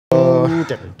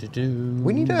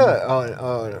We need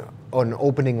an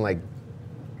opening like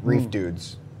Reef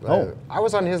Dudes. I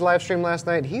was on his live stream last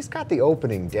night. He's got the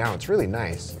opening down. It's really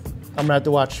nice. I'm gonna have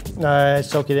to watch,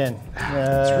 soak it in.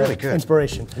 It's really good.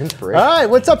 Inspiration. All right,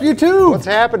 what's up, YouTube? What's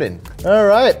happening? All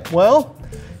right, well,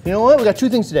 you know what? We got two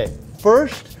things today.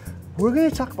 First, we're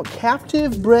gonna talk about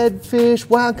captive bred fish,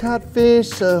 wild caught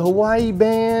fish, Hawaii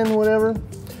ban, whatever.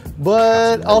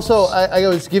 But also, I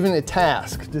was given a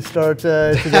task to start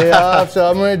today off, so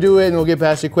I'm gonna do it and we'll get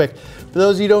past it quick. For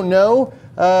those of you who don't know,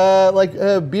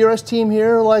 BRS team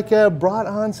here brought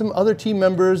on some other team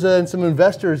members and some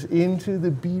investors into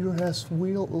the BRS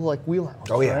wheelhouse.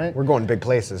 Oh yeah, right? We're going big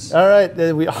places. All right,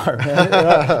 we are.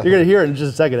 You're gonna hear it in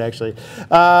just a second, actually.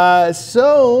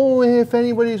 So if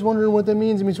anybody's wondering what that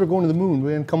means, it means we're going to the moon.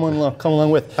 Man, come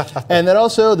along with. And then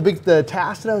also the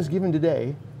task that I was given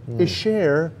today is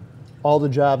share all the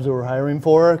jobs that we're hiring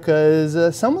for,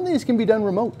 because some of these can be done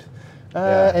remote.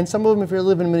 And some of them, if you're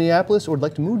living in Minneapolis or would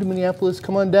like to move to Minneapolis,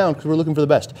 come on down, because we're looking for the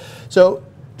best. So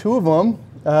two of them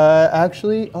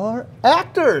actually are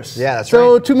actors. Yeah, that's right.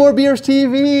 So two more BRS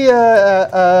TV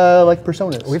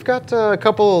personas. We've got a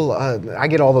couple, I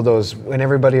get all of those when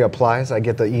everybody applies. I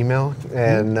get the email,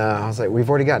 and I was like, we've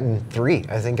already gotten 3,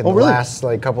 I think, in the last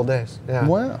couple days. Yeah.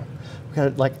 Wow. We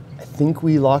got I think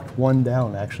we locked one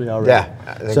down actually already. Yeah,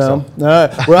 I think so.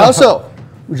 We're also,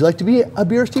 would you like to be a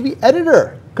BRS TV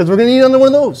editor? Because we're going to need another one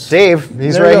of those. Dave,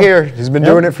 he's right here. He's been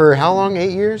doing it for how long?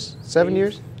 8 years? 7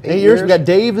 years? 8 years. We got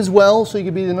Dave as well, so you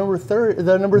could be the number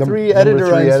 3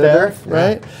 editor on staff,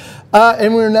 right?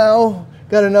 And we're now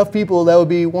got enough people. That would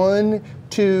be 1,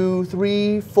 2,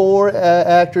 3, 4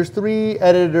 actors, 3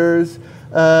 editors,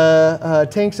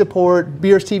 tank support,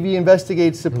 BRS TV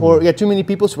investigate support. We got too many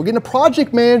people, so we're getting a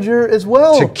project manager as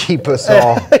well. To keep us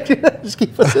all. Just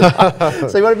keep us all.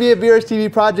 So you want to be a BRS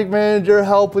TV project manager,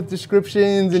 help with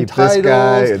descriptions and titles. This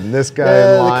guy and this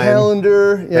guy in line. The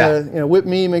calendar, whip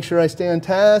me, make sure I stay on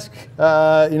task. You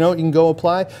can go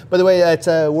apply. By the way, it's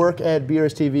work at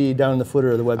BRS TV down in the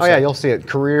footer of the website. Oh yeah, you'll see it,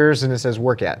 careers, and it says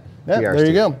work at. Yeah, there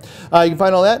you go. You can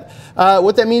find all that.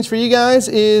 What that means for you guys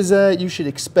is you should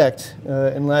expect,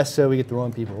 unless we get the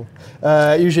wrong people,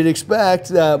 you should expect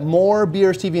more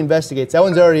BRS TV Investigates. That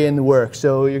one's already in the works,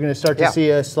 so you're going to start to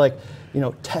see us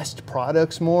test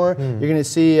products more. You're going to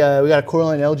see we got a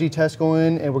coralline algae test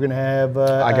going, and we're going to have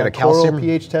I got a coral calcium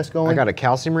pH test going. I got a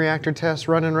calcium reactor test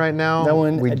running right now. That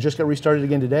one just got restarted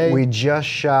again today. We just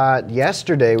shot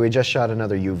yesterday. We just shot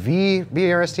another UV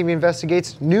BRS TV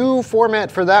Investigates. New format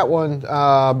for that one,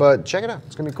 but check it out.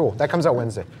 It's going to be cool. That comes out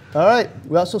Wednesday. All right.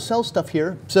 We also sell stuff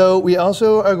here, so we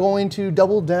also are going to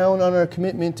double down on our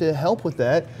commitment to help with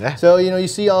that. Yeah. So you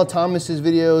see all Thomas's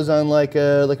videos on like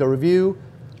a review.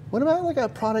 What about like a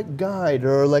product guide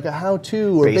or like a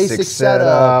how-to or basic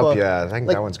setup? Yeah, I think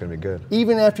that one's going to be good.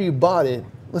 Even after you bought it,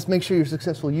 let's make sure you're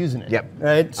successful using it. Yep.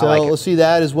 Right. So we'll see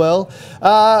that as well.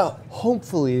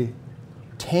 Hopefully,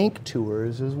 tank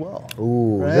tours as well.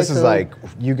 Ooh, right? This is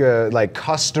like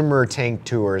customer tank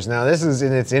tours. Now this is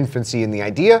in its infancy in the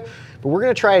idea, but we're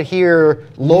going to try it here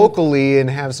locally and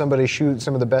have somebody shoot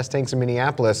some of the best tanks in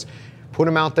Minneapolis. Put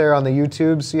them out there on the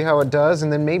YouTube, see how it does,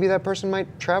 and then maybe that person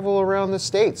might travel around the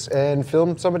States and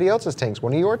film somebody else's tanks,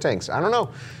 one of your tanks. I don't know.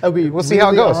 We'll see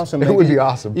how it goes. Awesome. It would be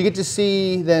awesome. You get to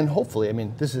see then, hopefully, I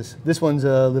mean, this one's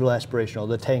a little aspirational,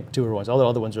 the tank tour ones. All the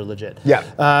other ones are legit.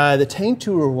 Yeah. The tank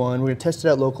tour one, we're going to test it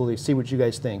out locally, see what you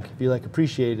guys think. If you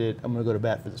appreciate it, I'm going to go to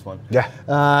bat for this one.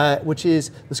 Yeah. Which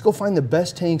is, let's go find the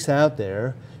best tanks out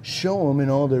there, show them in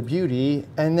all their beauty,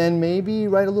 and then maybe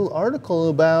write a little article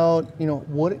about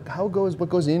what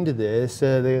goes into this,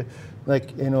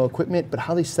 equipment, but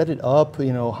how they set it up,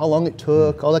 how long it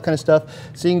took, all that kind of stuff.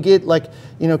 So you can get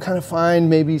kind of find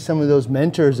maybe some of those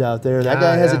mentors out there. That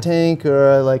guy has a tank,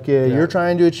 or you're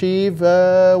trying to achieve.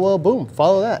 Well, boom,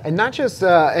 follow that. And not just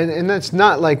and that's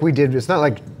not like we did. It's not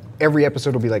like every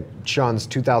episode will be like Sean's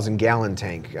 2,000-gallon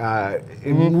tank.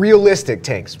 Realistic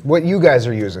tanks, what you guys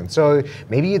are using. So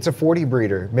maybe it's a 40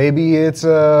 breeder, maybe it's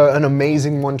an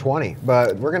amazing 120,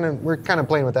 but we're kind of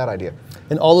playing with that idea.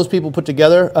 And all those people put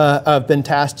together have been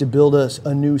tasked to build us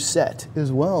a new set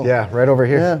as well. Yeah, right over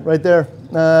here. Yeah, right there.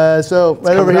 So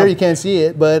right over here, you can't see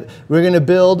it, but we're going to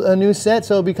build a new set,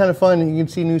 so it'll be kind of fun. You can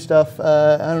see new stuff.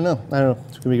 I don't know.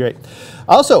 It's going to be great.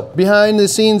 Also, behind the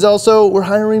scenes, we're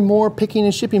hiring more picking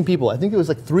and shipping people. I think it was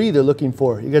 3 they're looking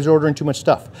for. You guys are ordering too much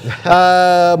stuff.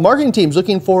 Marketing team's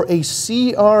looking for a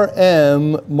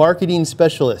CRM marketing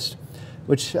specialist,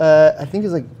 which I think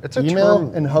is it's a email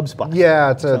term, and HubSpot.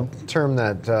 Yeah, it's a term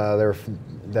that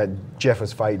that Jeff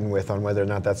was fighting with on whether or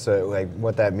not that's like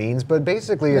what that means. But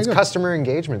basically, it's customer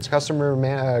engagements, customer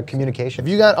communication.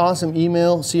 If you got awesome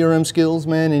email CRM skills,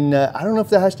 man, and I don't know if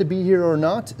that has to be here or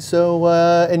not. So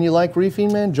and you like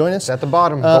reefing, man, join us It's at the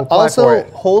bottom. Go apply also, for it.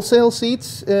 wholesale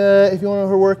seats. If you want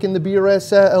to work in the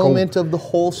BRS element of the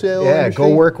wholesale. Yeah, industry.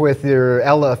 go work with your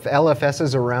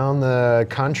LFSs around the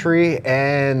country,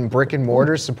 and brick and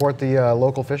mortars support the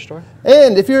local fish store.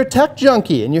 And if you're a tech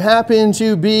junkie and you happen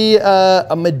to be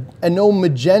know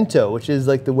Magento, which is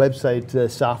like the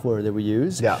website software that we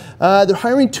use, they're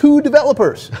hiring 2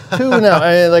 developers. 2 now.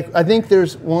 I think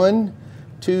there's 1,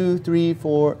 2, 3,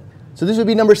 4. So this would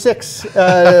be number 6,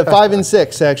 5 and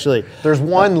 6 actually. There's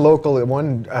one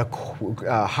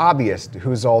hobbyist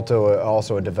who's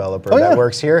also a developer that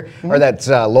works here, or that's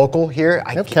local here.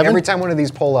 Every time one of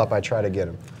these pull up, I try to get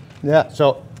him. Yeah.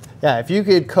 So yeah, if you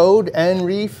could code and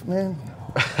reef, man.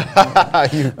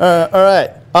 All right.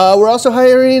 We're also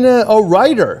hiring a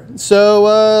writer.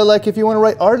 So like if you want to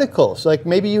write articles, like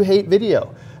maybe you hate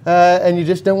video. And you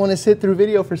just don't want to sit through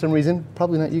video for some reason.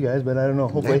 Probably not you guys, but I don't know,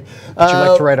 hopefully. Would you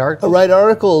like to write articles? Write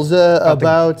articles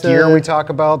about the gear we talk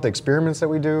about, the experiments that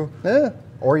we do, yeah,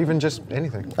 or even just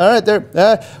anything. All right, there.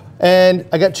 And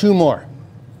I got 2 more.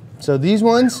 So these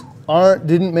ones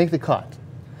didn't make the cut.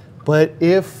 But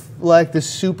if like the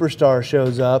superstar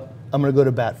shows up, I'm going to go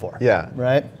to bat for. Yeah.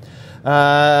 Right?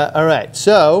 All right,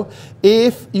 so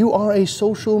if you are a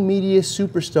social media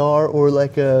superstar or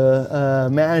like a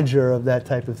manager of that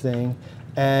type of thing,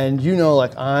 and you know,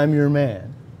 like I'm your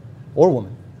man or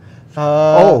woman,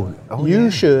 you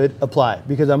should apply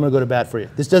because I'm going to go to bat for you.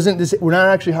 We're not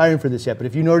actually hiring for this yet, but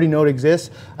if you already know it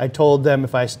exists, I told them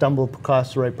if I stumble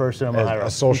across the right person, I'm going to hire a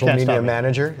social media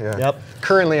manager. Yeah. Yep.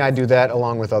 Currently, I do that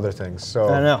along with other things. So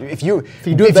I know. if you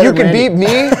can can beat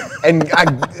me, and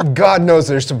God knows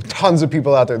there's some tons of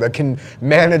people out there that can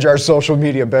manage our social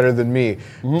media better than me.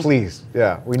 Please,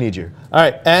 we need you. All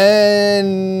right,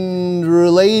 and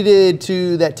related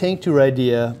to that tank tour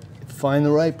idea, find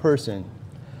the right person.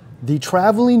 The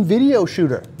traveling video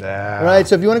shooter. Yeah. Right,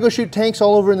 so if you want to go shoot tanks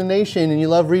all over the nation and you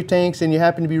love reef tanks and you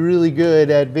happen to be really good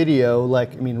at video,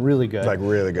 really good. Like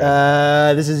really good.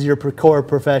 This is your core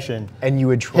profession. And you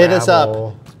would travel. Hit us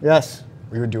up. Yes.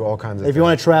 We would do all kinds of If you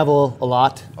want to travel a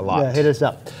lot. Yeah, hit us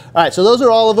up. All right, so those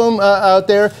are all of them out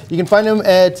there. You can find them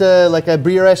at like a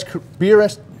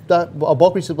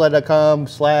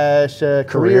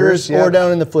bulkresupply.com/careers or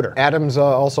down in the footer. Adam's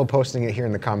also posting it here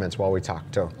in the comments while we talk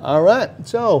too. All right,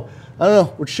 so I don't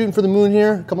know, we're shooting for the moon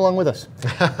here. Come along with us.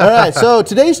 All right, so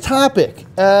today's topic,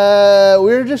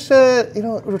 we're just I've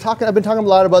been talking a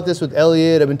lot about this with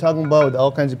Elliot. I've been talking about it with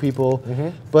all kinds of people,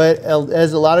 but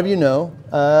as a lot of you know,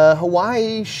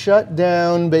 Hawaii shut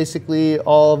down basically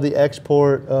all of the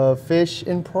export of fish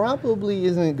and probably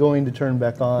isn't going to turn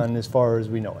back on as far as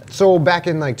we know it. So back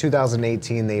in like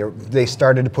 2018, they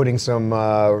started putting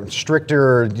some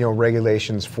stricter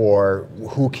regulations for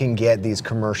who can get these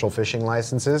commercial fishing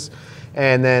licenses,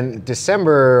 and then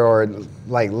December or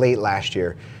like late last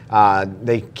year,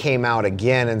 they came out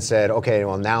again and said, okay,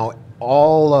 well now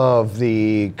all of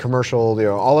the commercial,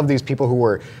 all of these people who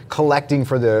were collecting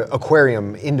for the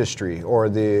aquarium industry or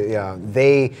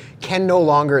they can no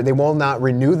longer, they will not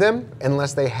renew them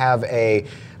unless they have a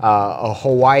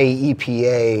Hawaii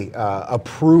EPA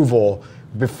approval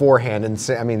beforehand. And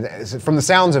I mean, from the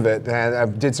sounds of it, and I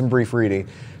did some brief reading,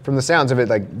 from the sounds of it,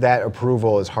 like that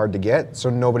approval is hard to get.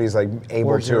 So nobody's like able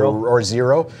or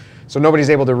zero. So nobody's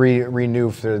able to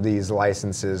renew for these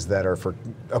licenses that are for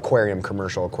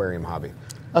commercial aquarium hobby.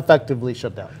 Effectively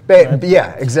shut down. Right?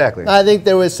 Yeah, exactly. I think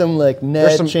there was some like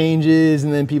net changes,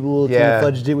 and then people kind of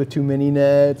fudged it with too many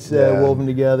nets woven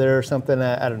together or something.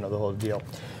 I don't know the whole deal.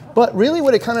 But really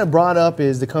what it kind of brought up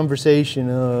is the conversation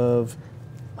of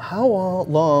how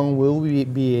long will we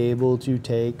be able to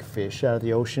take fish out of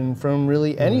the ocean from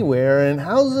really anywhere, and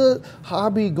how's the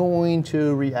hobby going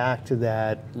to react to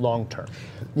that long term?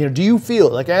 Do you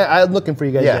feel like I'm looking for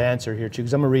you guys to answer here too,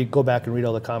 because I'm gonna go back and read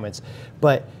all the comments.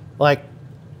 But like,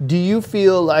 do you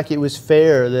feel like it was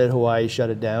fair that Hawaii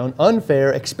shut it down?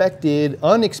 Unfair, expected,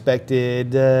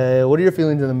 unexpected? What are your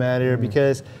feelings on the matter?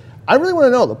 Because I really want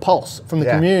to know the pulse from the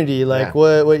community, like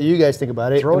what you guys think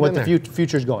about it and what the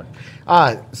future's going.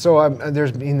 So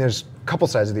there's a couple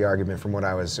sides of the argument from what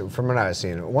I was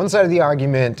seeing. One side of the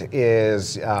argument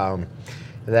is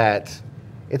that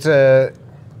it's a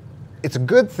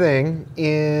good thing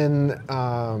in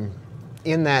that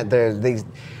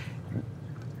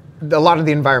a lot of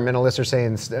the environmentalists are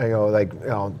saying,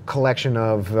 the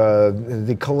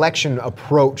collection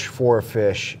approach for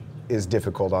fish is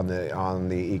difficult on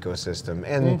the ecosystem.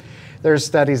 And there's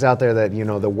studies out there that, you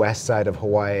know, the west side of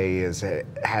Hawaii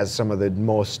has some of the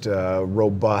most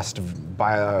robust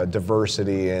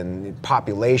biodiversity and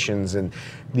populations, and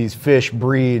these fish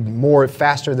breed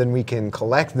faster than we can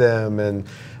collect them. And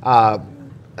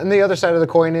the other side of the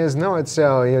coin is, no, it's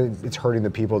hurting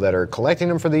the people that are collecting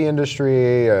them for the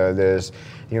industry. There's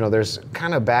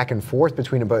kind of back and forth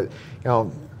between it, but, you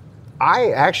know,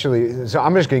 so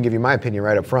I'm just going to give you my opinion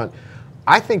right up front.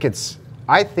 I think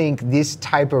this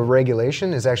type of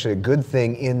regulation is actually a good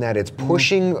thing in that it's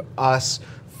pushing us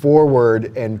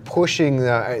forward and putting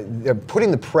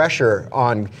the pressure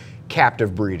on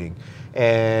captive breeding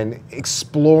and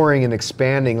exploring and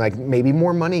expanding. Like, maybe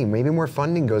more money, maybe more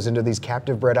funding goes into these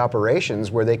captive bred operations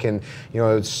where they can, you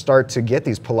know, start to get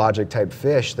these pelagic type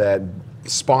fish that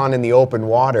spawn in the open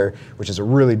water, which is a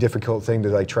really difficult thing to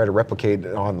like try to replicate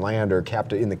on land or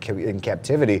in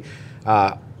captivity.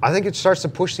 I think it starts to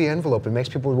push the envelope and makes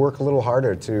people work a little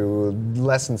harder to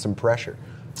lessen some pressure.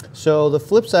 So the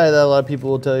flip side of that, a lot of people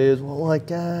will tell you is, well, like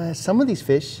some of these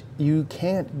fish you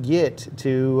can't get to,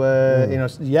 you know,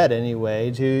 yet anyway.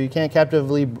 You can't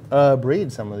captively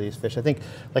breed some of these fish. I think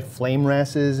like flame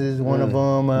wrasses is one of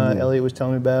them. Elliot was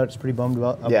telling me about. It's pretty bummed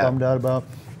out about.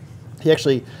 He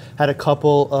actually had a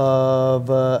couple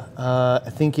of, I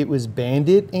think it was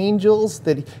bandit angels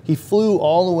that he flew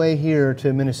all the way here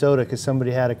to Minnesota because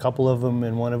somebody had a couple of them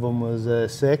and one of them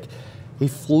was sick. He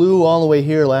flew all the way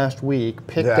here last week,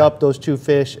 picked up those 2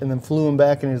 fish, and then flew them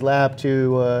back in his lab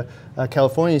to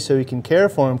California so he can care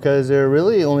for them, because there are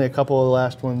really only a couple of the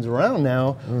last ones around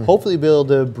now. Hopefully be able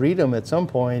to breed them at some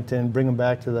point and bring them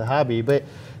back to the hobby. But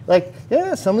like,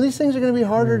 yeah, some of these things are going to be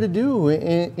harder to do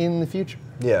in the future.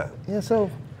 Yeah. So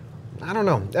I don't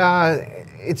know.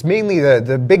 It's mainly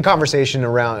the big conversation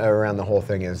around the whole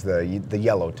thing is the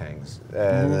yellow tangs,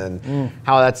 and then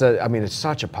how that's it's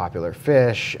such a popular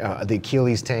fish. The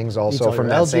Achilles tangs also from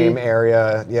that algae. Same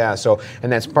area. Yeah. So,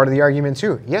 and that's part of the argument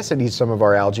too. Yes, it eats some of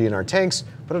our algae in our tanks,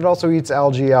 but it also eats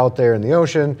algae out there in the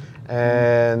ocean.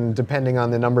 And depending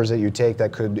on the numbers that you take,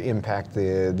 that could impact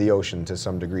the ocean to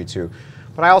some degree too.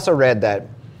 But I also read that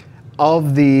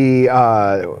of the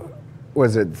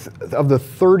of the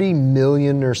 30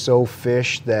 million or so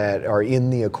fish that are in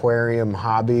the aquarium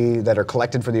hobby, that are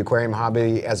collected for the aquarium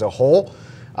hobby as a whole,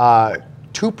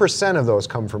 2% of those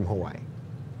come from Hawaii.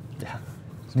 Yeah.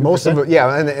 Most of it,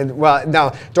 yeah, and well,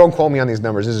 now don't quote me on these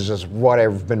numbers. This is just what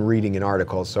I've been reading in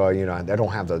articles, so you know I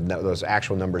don't have those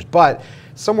actual numbers, but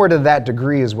somewhere to that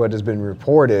degree is what has been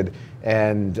reported,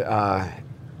 and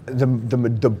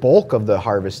the bulk of the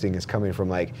harvesting is coming from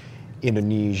like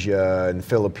Indonesia and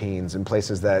Philippines and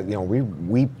places that, you know,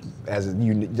 we as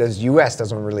U.S.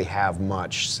 doesn't really have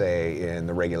much say in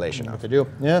the regulation of. They do,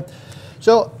 yeah.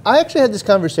 So I actually had this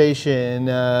conversation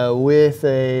with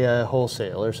a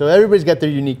wholesaler. So everybody's got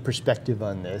their unique perspective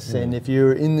on this, and if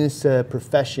you're in this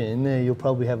profession, you'll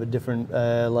probably have a different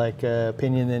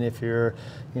opinion than if you're,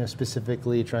 you know,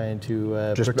 specifically trying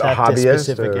to protect a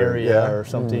specific area or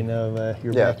something of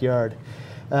your backyard.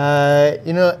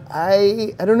 You know,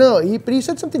 I don't know, but he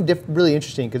said something really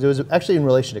interesting, because it was actually in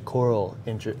relation to coral,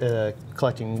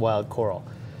 collecting wild coral.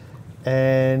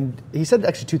 And he said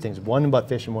actually 2 things, one about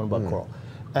fish and one about coral.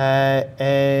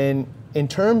 And in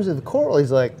terms of the coral,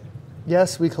 he's like,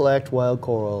 yes, we collect wild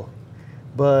coral,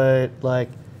 but like,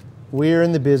 we're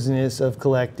in the business of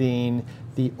collecting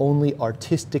the only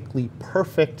artistically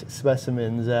perfect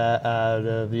specimens out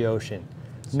of the ocean.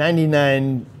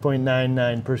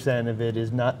 99.99% of it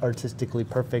is not artistically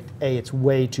perfect. It's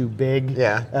way too big,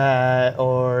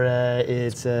 or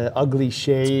it's an ugly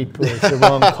shape, or it's the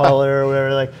wrong color, or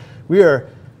whatever. Like, we are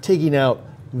taking out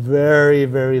very,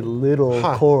 very little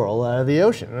coral out of the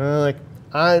ocean. Now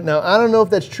I don't know if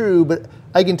that's true, but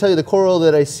I can tell you the coral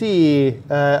that I see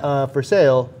for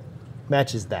sale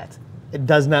matches that. It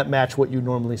does not match what you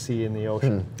normally see in the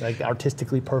ocean. Like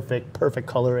artistically perfect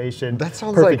coloration,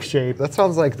 perfect shape. That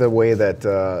sounds like the way that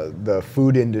the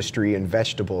food industry and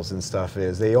vegetables and stuff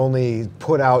is. They only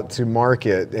put out to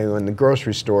market in the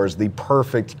grocery stores the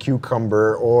perfect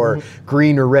cucumber or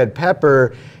green or red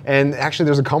pepper. And actually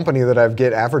there's a company that I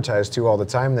get advertised to all the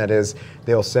time that is,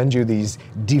 they'll send you these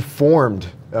deformed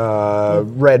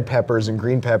red peppers and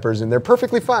green peppers, and they're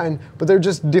perfectly fine, but they're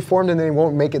just deformed and they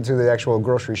won't make it to the actual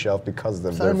grocery shelf because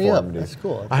of their deformity. That's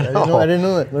cool. I didn't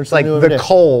know that. It's like the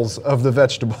coals of the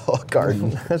vegetable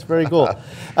garden. That's very cool.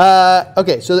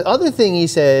 Okay, so the other thing he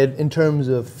said in terms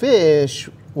of fish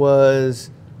was,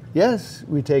 yes,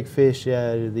 we take fish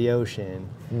out of the ocean,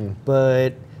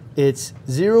 but it's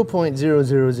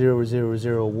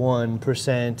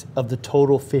 0.000001% of the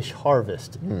total fish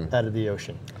harvest out of the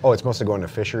ocean. Oh, it's mostly going to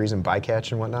fisheries and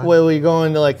bycatch and whatnot? Well, we go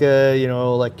into like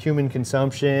like human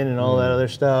consumption and all that other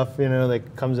stuff, that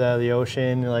comes out of the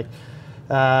ocean. Like,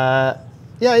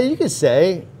 yeah, you could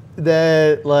say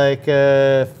that like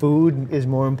food is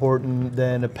more important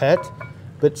than a pet,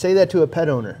 but say that to a pet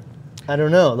owner. I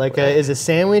don't know. Like, is a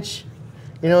sandwich,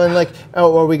 and like,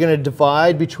 are we going to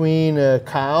divide between a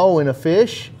cow and a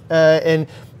fish? And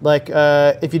like,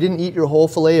 if you didn't eat your whole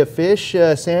fillet of fish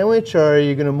sandwich, are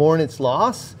you going to mourn its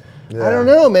loss? Yeah. I don't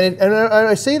know, man. And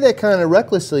I say that kind of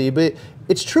recklessly, but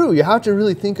it's true. You have to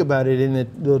really think about it in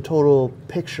the total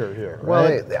picture here,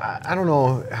 right? Well, I don't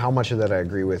know how much of that I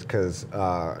agree with, because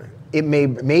it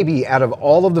may be out of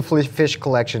all of the fish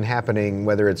collection happening,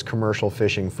 whether it's commercial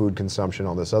fishing, food consumption,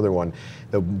 all this other one,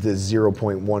 the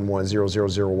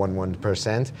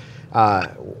 0.11000011%,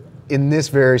 in this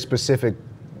very specific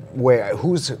way,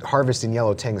 who's harvesting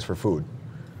yellow tangs for food?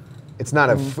 It's not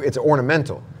it's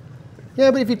ornamental. Yeah,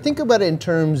 but if you think about it in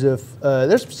terms of,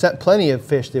 there's plenty of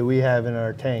fish that we have in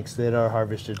our tanks that are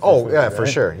harvested for food, yeah, right? for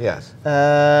sure, yes.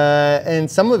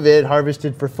 And some of it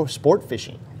harvested for sport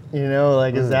fishing.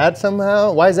 Like, is that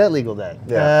somehow, why is that legal then?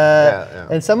 Yeah.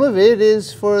 And some of it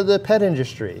is for the pet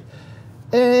industry.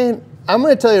 And I'm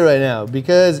going to tell you right now,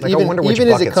 because like, even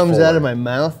as it comes out of my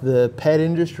mouth, the pet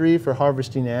industry for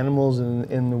harvesting animals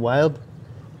in the wild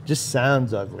just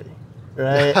sounds ugly.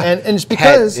 Right, and it's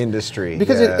because pet industry,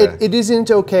 because it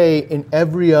isn't okay in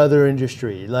every other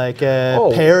industry, like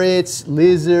parrots,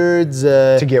 lizards,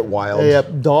 to get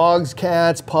wild, dogs,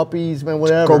 cats, puppies, man,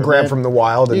 whatever. Go grab from the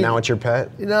wild, and now it's your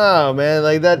pet. No, man,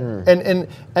 like that, and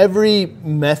every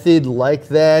method like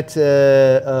that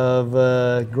of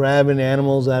grabbing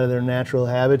animals out of their natural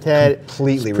habitat,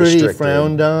 completely pretty restricted.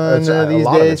 frowned on these days. A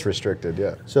lot of it's restricted,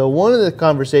 yeah. So one of the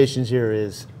conversations here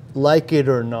is, like it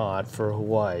or not, for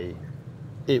Hawaii,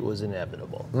 it was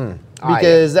inevitable,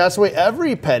 because that's the way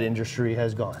every pet industry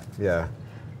has gone. Yeah,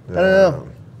 I don't know.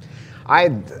 I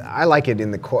like it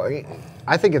in the core.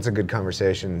 I think it's a good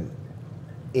conversation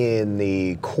in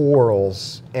the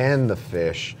corals and the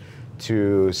fish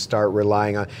to start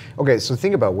relying on. Okay, so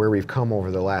think about where we've come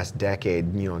over the last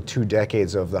decade. 2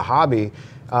 decades of the hobby.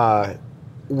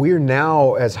 We're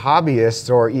now, as hobbyists,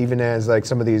 or even as like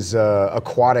some of these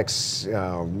aquatics,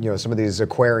 some of these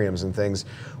aquariums and things,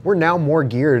 we're now more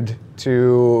geared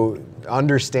to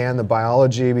understand the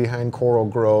biology behind coral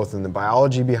growth and the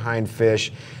biology behind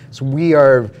fish. So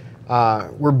we're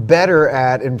better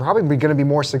at, and probably going to be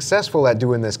more successful at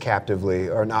doing this captively,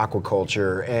 or in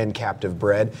aquaculture and captive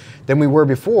bred, than we were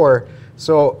before.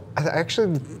 So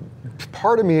actually,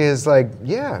 part of me is like,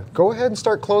 yeah, go ahead and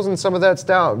start closing some of that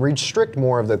down, restrict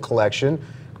more of the collection,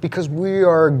 because we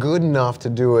are good enough to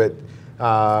do it.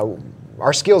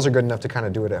 Our skills are good enough to kind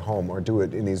of do it at home, or do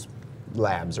it in these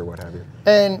labs or what have you.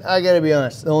 And I got to be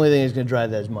honest, the only thing that's going to drive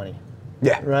that is money.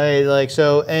 Yeah. Right. Like,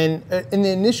 so, and in the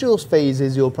initial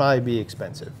phases, you'll probably be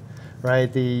expensive,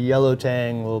 right? The yellow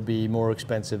tang will be more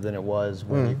expensive than it was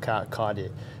when you caught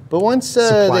it. But once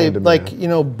they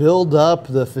build up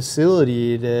the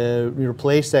facility to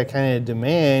replace that kind of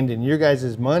demand, and your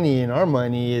guys' money and our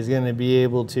money is going to be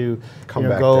able to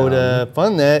go to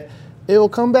fund that, it will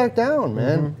come back down,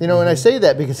 man. And I say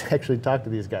that because I actually talked to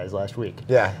these guys last week.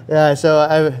 Yeah.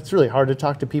 So it's really hard to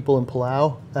talk to people in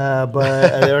Palau,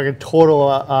 but they're like a total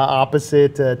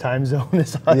opposite time zone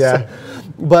as us. Yeah.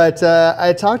 But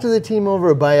I talked to the team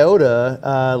over at Biota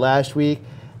last week.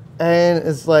 And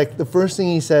it's like the first thing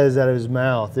he says out of his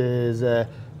mouth is,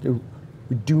 we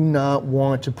do not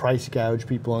want to price gouge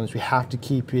people on this. We have to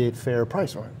keep it fair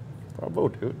price. I'm like, bravo,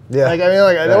 dude. Yeah.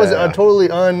 That was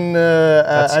totally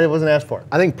I wasn't asked for.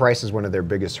 I think price is one of their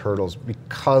biggest hurdles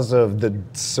because of the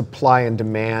supply and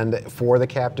demand for the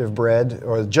captive bred,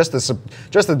 or just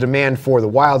the demand for the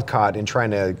wild caught, and trying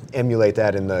to emulate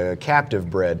that in the captive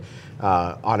bred.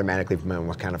 Automatically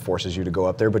what kind of forces you to go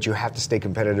up there, but you have to stay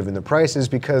competitive in the prices,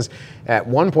 because at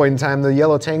one point in time the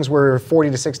yellow tangs were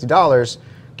 $40 to $60.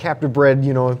 Captive bred,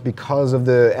 because of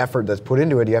the effort that's put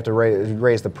into it, you have to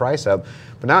raise the price up.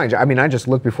 But now, I just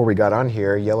looked before we got on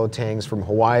here. Yellow tangs from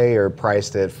Hawaii are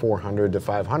priced at $400 to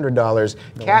 $500.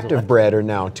 Captive bred are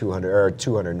now $200 or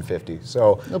 $250.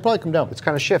 So they'll probably come down. It's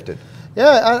kind of shifted.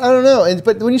 Yeah, I don't know.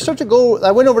 But when you start to go,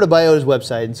 I went over to Biota's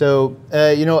website, and so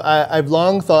I've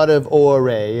long thought of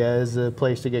ORA as a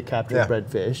place to get captive bred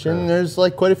fish, and there's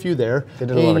like quite a few there. They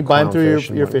did a lot of you buy them through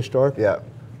your fish store. Yeah.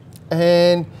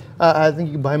 And I think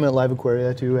you can buy them at Live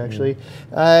Aquaria too, actually,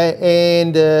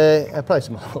 and probably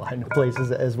some other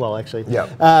places as well, actually. Yeah.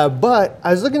 But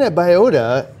I was looking at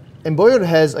Biota, And Boyota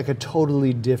has like a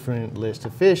totally different list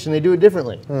of fish, and they do it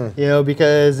differently. You know,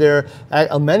 because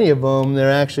many of them,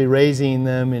 they're actually raising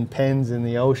them in pens in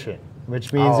the ocean,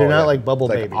 which means they're not like bubble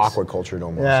babies. Aquaculture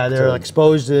almost. Yeah, they're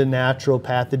exposed to natural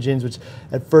pathogens, which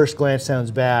at first glance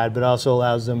sounds bad, but also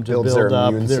allows them to build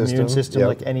up their immune system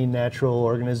like any natural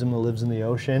organism that lives in the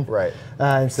ocean. Right.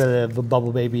 Instead of a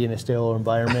bubble baby in a stale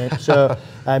environment. So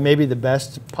maybe the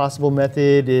best possible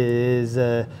method is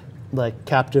like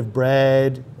captive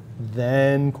bred,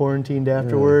 then quarantined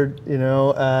afterward, you know,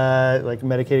 like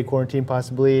medicated quarantine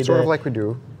possibly. Sort of like we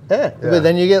do. Yeah, but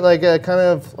then you get like a kind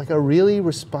of like a really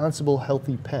responsible,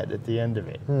 healthy pet at the end of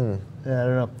it. Yeah, I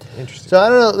don't know. Interesting. So I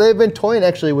don't know. They've been toying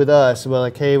actually with us about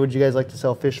like, hey, would you guys like to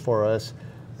sell fish for us?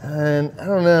 And I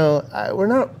don't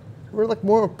know. We're like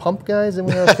more pump guys than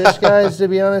we are fish guys, to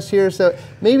be honest here. So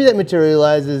maybe that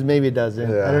materializes, maybe it doesn't.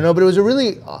 Yeah. I don't know. But it was a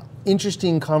really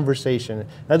interesting conversation.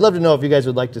 I'd love to know if you guys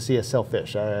would like to see us sell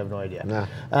fish. I have no idea.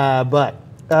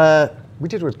 Nah. We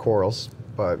did with corals,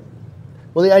 but.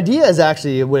 Well, the idea is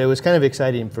actually, what it was kind of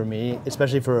exciting for me,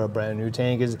 especially for a brand new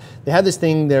tank, is they have this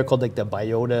thing there called like the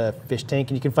Biota fish tank,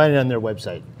 and you can find it on their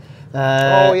website.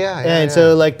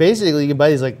 So like basically you can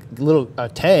buy these like little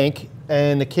tank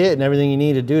and the kit and everything you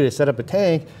need to do to set up a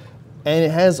tank, and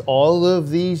it has all of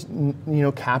these, you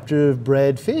know, captive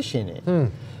bred fish in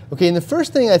it. Okay, and the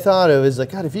first thing I thought of is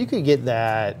like, God, if you could get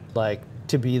that like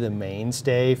to be the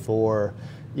mainstay for,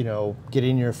 you know,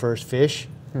 getting your first fish,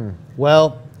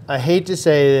 well, I hate to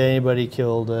say that anybody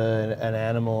killed an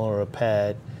animal or a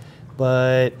pet,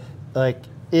 but like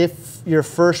if your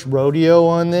first rodeo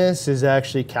on this is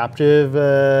actually captive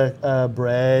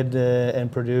bred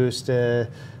and produced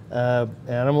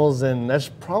animals, then that's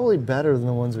probably better than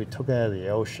the ones we took out of the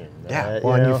ocean. Yeah,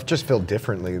 well, and you just feel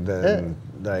differently than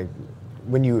like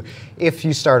if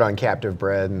you start on captive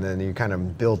bred and then you kind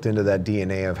of built into that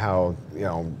DNA of how, you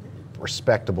know,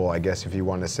 respectable, I guess, if you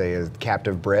want to say, as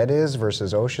captive bred is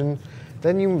versus ocean,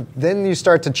 then you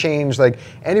start to change. Like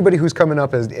anybody who's coming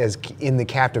up as in the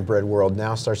captive bred world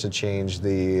now starts to change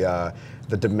the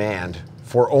demand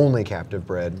for only captive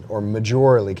bred or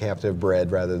majorly captive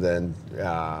bred rather than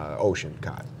ocean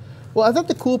caught. Well, I thought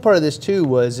the cool part of this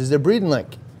too is they're breeding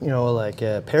like, you know, like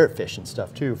parrotfish and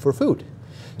stuff too for food.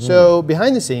 So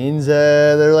behind the scenes,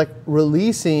 they're like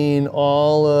releasing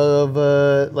all of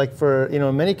like for, you know,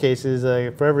 in many cases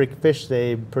for every fish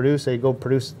they produce, they go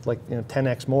produce like, you know,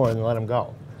 10x more and let them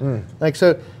go. Like,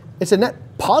 so it's a net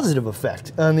positive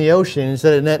effect on the ocean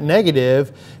instead of net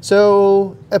negative.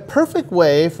 So a perfect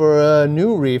way for a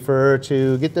new reefer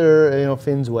to get their, you know,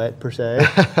 fins wet per se.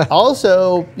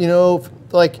 Also, you know,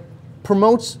 like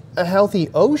promotes a healthy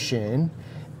ocean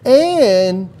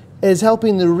and is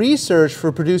helping the research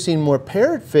for producing more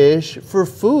parrotfish for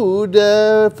food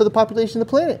for the population of the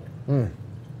planet. Win,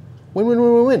 win,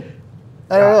 win, win, win.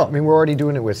 I don't know. I mean, we're already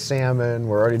doing it with salmon.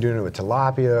 We're already doing it with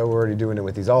tilapia. We're already doing it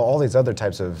with all these other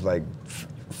types of like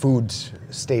food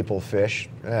staple fish.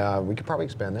 We could probably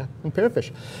expand that. And parrotfish.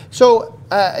 So,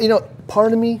 you know,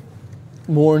 part of me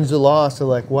mourns the loss of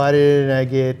like, why didn't I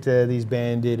get these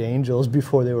banded angels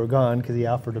before they were gone? Because he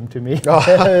offered them to me.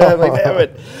 I'm like, damn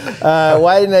it.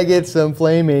 Why didn't I get some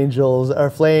flame angels or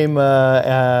flame,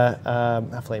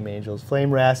 not flame angels,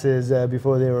 flame wrasses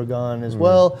before they were gone as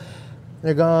well?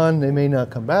 They're gone. They may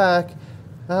not come back.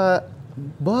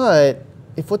 But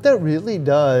if what that really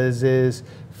does is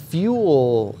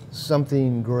fuel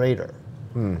something greater.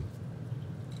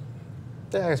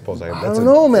 Yeah, I suppose I don't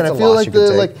know, man. I feel like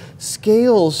the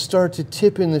scales start to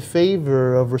tip in the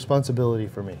favor of responsibility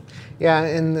for me. Yeah,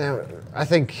 and I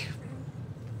think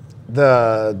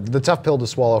the tough pill to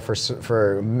swallow for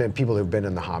people who've been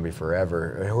in the hobby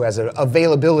forever, who has an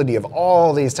availability of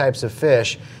all these types of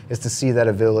fish, is to see that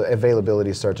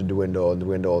availability start to dwindle and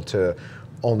dwindle to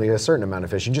only a certain amount of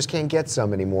fish. You just can't get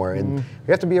some anymore, and you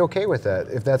have to be okay with that.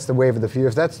 If that's the way of the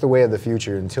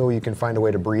future, until you can find a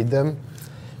way to breed them.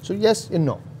 So yes and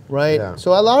no, right? Yeah.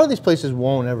 So a lot of these places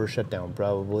won't ever shut down,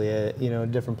 probably. You know,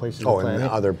 different places on the planet. In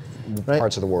other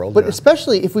parts of the world. But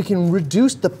especially if we can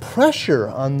reduce the pressure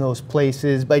on those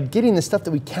places by getting the stuff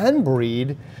that we can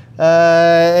breed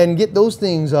and get those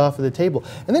things off of the table,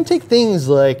 and then take things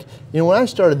like, you know, when I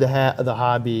started the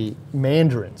hobby,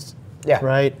 mandarins. Yeah.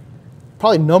 Right.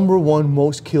 Probably #1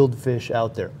 most killed fish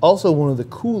out there. Also one of the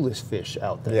coolest fish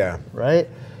out there. Yeah. Right.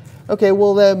 Okay,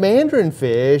 well, the mandarin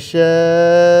fish,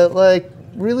 like,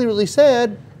 really, really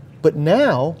sad, but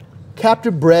now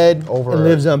captive bred and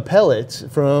lives on pellets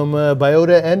from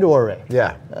Biota and Ore.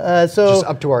 Yeah, so just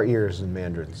up to our ears in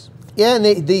mandarins. Yeah, and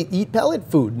they eat pellet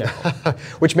food now.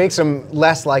 Which makes them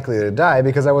less likely to die,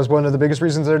 because that was one of the biggest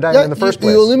reasons they're dying in the first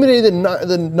place. You eliminated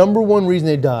the #1 reason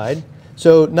they died.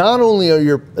 So not only are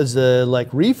you as a like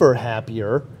reefer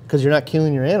happier because you're not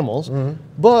killing your animals,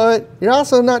 but you're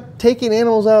also not taking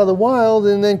animals out of the wild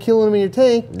and then killing them in your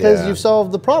tank because you've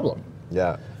solved the problem.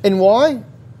 Yeah. And why?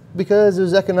 Because it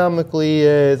was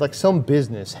economically like some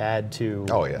business had to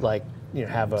like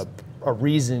have a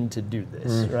reason to do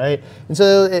this, right? And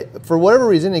so for whatever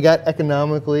reason, it got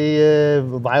economically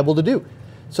viable to do.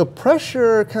 So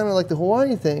pressure, kind of like the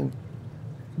Hawaii thing,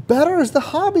 betters the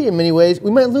hobby in many ways.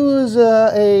 We might lose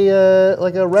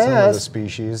like a wrasse, some of the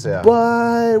species,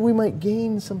 but we might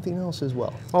gain something else as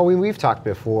well. Well, we've talked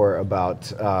before about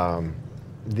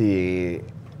the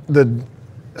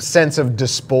sense of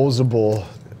disposable.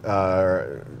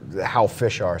 How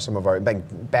fish are. Some of our, like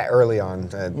early on,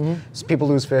 people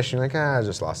lose fish and you're like, I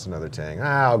just lost another tank.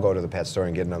 I'll go to the pet store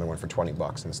and get another one for 20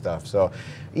 bucks and stuff. So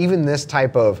even this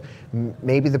type of,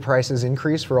 maybe the prices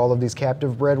increase for all of these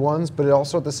captive bred ones, but it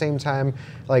also at the same time,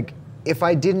 like if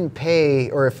I didn't pay,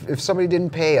 or if somebody didn't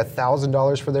pay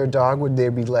 $1,000 for their dog, would they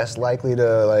be less likely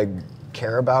to like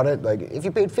care about it? Like if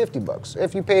you paid 50 bucks,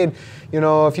 if you paid,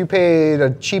 if you paid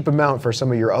a cheap amount for some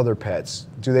of your other pets,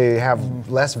 do they have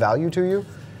less value to you?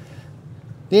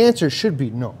 The answer should be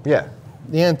no. Yeah.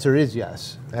 The answer is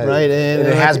yes, right? And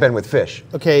it has been with fish.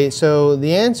 Okay, so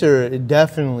the answer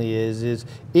definitely is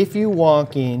if you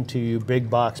walk into big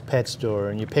box pet store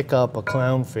and you pick up a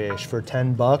clownfish for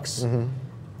 10 bucks,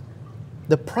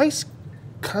 the price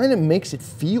kind of makes it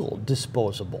feel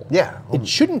disposable. Yeah. It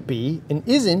shouldn't be and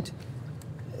isn't,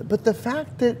 but the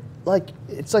fact that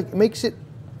it makes it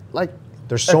like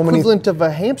there's so equivalent of a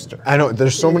hamster. I know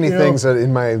there's so many things that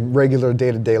in my regular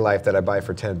day-to-day life that I buy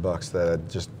for 10 bucks that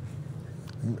just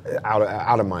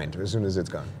out of mind as soon as it's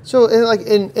gone. So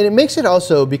and it makes it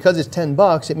also, because it's 10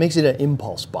 bucks, it makes it an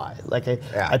impulse buy. Like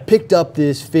I picked up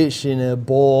this fish in a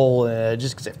bowl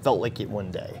just because I felt like it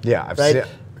one day. Yeah,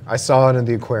 I saw it in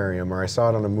the aquarium or I saw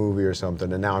it on a movie or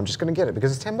something, and now I'm just gonna get it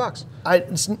because it's 10 bucks.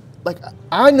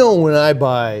 I know when I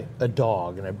buy a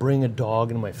dog and I bring a dog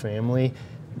into my family,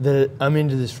 that I'm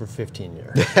into this for 15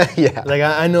 years. Yeah. Like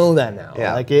I know that now.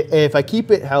 Yeah. Like if I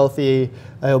keep it healthy,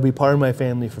 I'll be part of my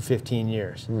family for 15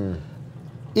 years.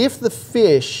 If the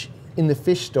fish in the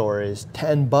fish store is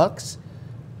 10 bucks,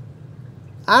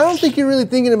 I don't think you're really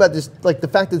thinking about this, like the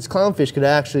fact that this clownfish could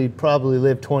actually probably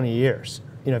live 20 years,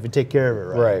 if you take care of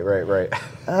it right. Right.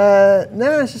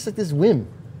 Nah, it's just like this whim.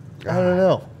 I don't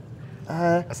know.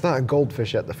 It's not a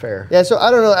goldfish at the fair. Yeah, so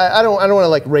I don't know. I don't want to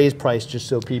like raise price just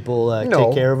so people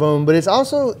take care of them, but it's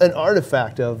also an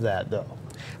artifact of that, though.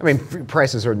 I mean,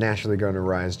 prices are naturally going to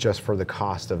rise just for the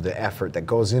cost of the effort that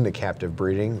goes into captive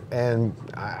breeding, and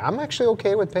I'm actually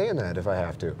okay with paying that if I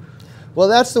have to. Well,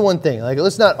 that's the one thing. Like,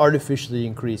 let's not artificially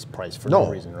increase price for no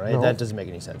reason, right? That doesn't make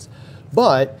any sense.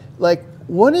 But like,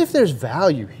 what if there's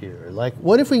value here? Like,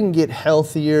 what if we can get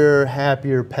healthier,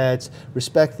 happier pets,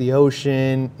 respect the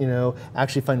ocean,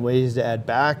 actually find ways to add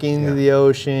back into the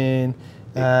ocean,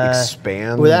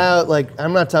 expand without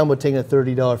I'm not talking about taking a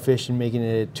 $30 fish and making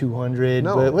it $200.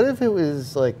 No. But what if it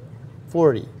was like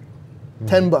 40,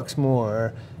 10 bucks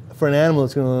more for an animal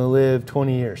that's going to live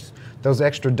 20 years? Those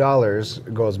extra dollars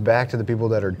goes back to the people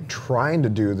that are trying to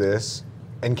do this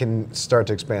and can start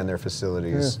to expand their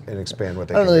facilities and expand what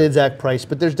they can do. I don't know the exact price,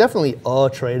 but there's definitely a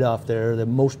trade-off there that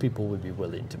most people would be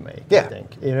willing to make, I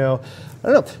think. I don't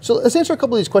know. So let's answer a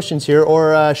couple of these questions here,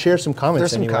 or share some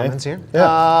comments. There's some comments here.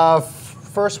 Yeah.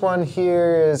 First one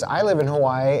here is, I live in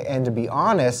Hawaii, and to be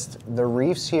honest, the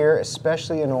reefs here,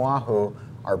 especially in Oahu,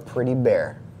 are pretty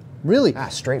bare. Really?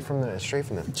 Straight from them.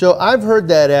 So I've heard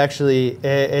that actually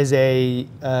as a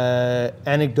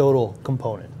anecdotal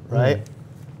component, right?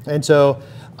 And so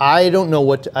I don't know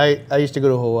what I used to go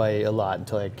to Hawaii a lot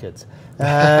until I had kids.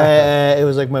 It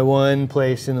was like my one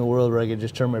place in the world where I could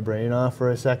just turn my brain off for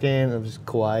a second. It was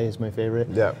Kauai is my favorite.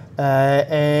 Yeah.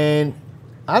 And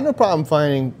I had no problem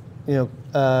finding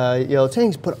yellow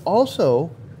tanks, but also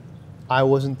I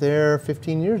wasn't there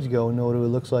 15 years ago and know what it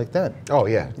looks like then. Oh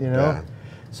yeah. Yeah.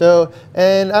 So,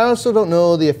 and I also don't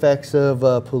know the effects of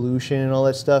pollution and all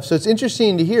that stuff. So it's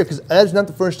interesting to hear, because that's not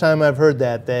the first time I've heard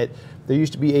that there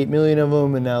used to be 8 million of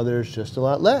them and now there's just a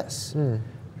lot less.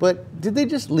 But did they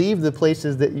just leave the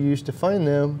places that you used to find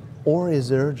them, or is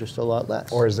there just a lot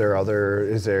less? Or is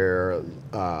there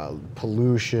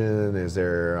pollution? Is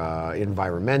there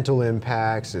environmental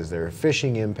impacts? Is there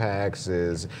fishing impacts?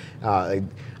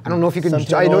 I don't know if you can.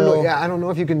 I don't know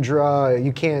if you can draw.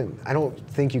 You can't. I don't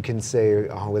think you can say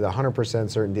with 100%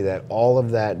 certainty that all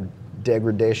of that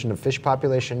degradation of fish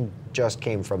population just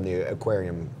came from the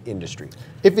aquarium industry.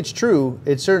 If it's true,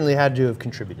 it certainly had to have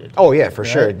contributed. Oh yeah, for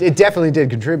sure. It definitely did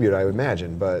contribute, I would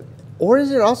imagine, but. Or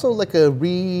is it also like a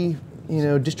you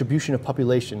know, distribution of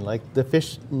population. Like the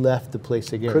fish left the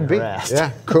place again. Could be. Harassed.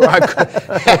 Yeah.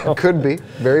 Could be.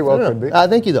 Very well could be.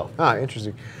 Thank you, though. Ah,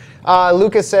 interesting.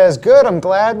 Lucas says, good, I'm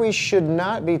glad we should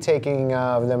not be taking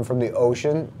them from the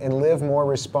ocean and live more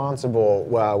responsible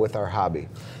with our hobby.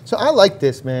 So I like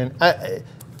this, man.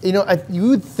 You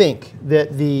would think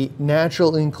that the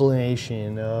natural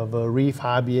inclination of a reef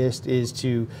hobbyist is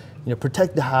to,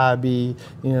 protect the hobby,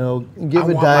 give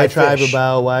a diatribe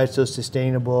about why it's so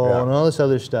sustainable and all this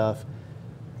other stuff.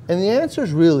 And the answer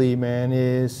is really, man,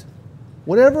 is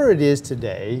whatever it is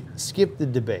today, skip the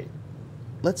debate.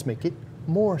 Let's make it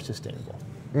more sustainable.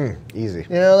 Easy.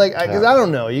 Because I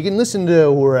don't know. You can listen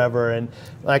to wherever, and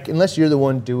unless you're the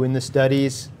one doing the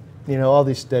studies, all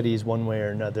these studies, one way or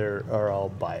another, are all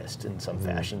biased in some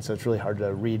fashion. So it's really hard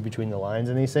to read between the lines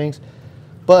in these things.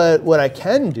 But what I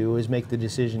can do is make the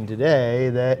decision today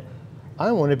that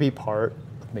I want to be part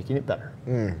of making it better.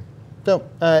 So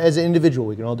as an individual,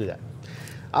 we can all do that.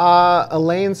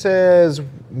 Elaine says,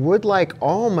 would like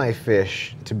all my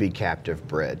fish to be captive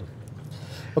bred.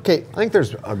 Okay. I think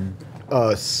there's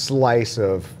a slice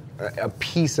of, a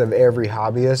piece of every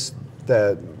hobbyist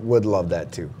that would love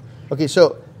that too. Okay,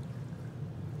 so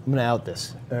I'm gonna out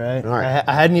this, all right? All right.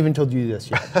 I hadn't even told you this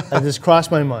yet. This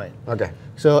crossed my mind. Okay.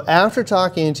 So after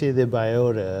talking to the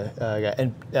biota guy,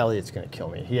 and Elliot's gonna kill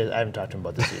me. I haven't talked to him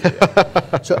about this either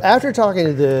yet. So after talking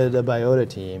to the biota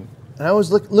team, and I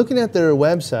was looking at their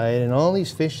website and all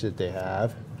these fish that they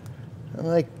have, I'm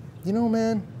like,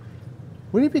 man,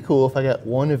 wouldn't it be cool if I got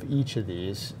one of each of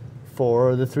these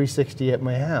for the 360 at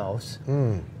my house?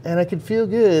 And I could feel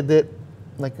good that,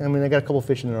 I got a couple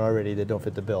fish in there already that don't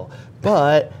fit the bill,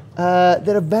 but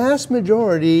that a vast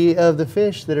majority of the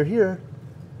fish that are here,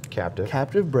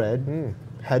 captive bred,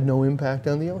 had no impact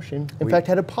on the ocean. In fact,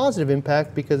 had a positive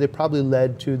impact because it probably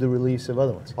led to the release of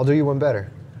other ones. I'll do you one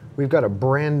better. We've got a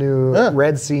brand new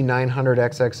Red Sea 900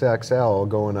 XXXL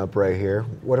going up right here.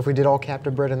 What if we did all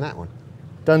captive bred in that one?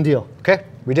 Done deal. Okay,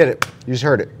 we did it. You just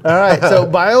heard it. All right, so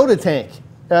biota tank,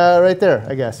 right there,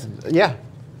 I guess. Yeah.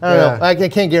 I don't know. I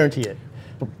can't guarantee it,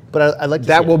 but I'd like to.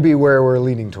 That will be where we're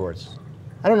leaning towards.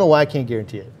 I don't know why I can't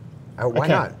guarantee it. Why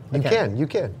not? You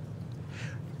can.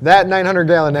 That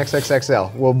 900-gallon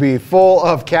XXXL will be full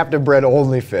of captive bred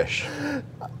only fish.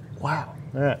 Wow.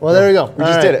 All right. Well, there we go. We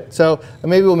just did it. So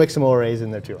maybe we'll mix some ORAs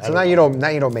in there too. So now you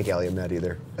don't make Elliot mad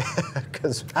either,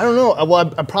 because I don't know.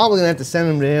 Well, I'm probably gonna have to send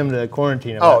him to him to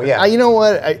quarantine him. Oh yeah. You know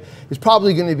what? It's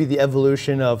probably going to be the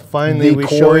evolution of finally we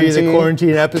show you the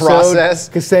quarantine episode process.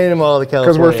 Because sending them all to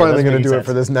California. Because we're finally going to do it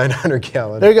for this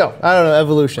 900-gallon. There you go. I don't know.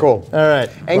 Evolution. Cool. All right.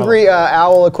 Angry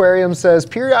Owl Aquarium says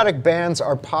periodic bans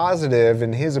are positive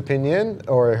in his opinion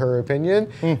or her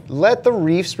opinion. Let the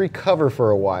reefs recover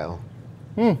for a while.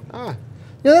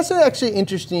 Yeah, that's an actually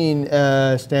interesting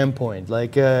standpoint.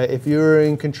 Like, if you're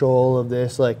in control of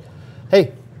this, like,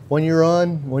 hey, when you're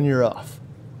on, when you're off.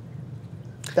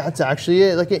 That's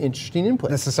actually like an interesting input.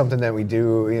 This is something that we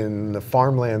do in the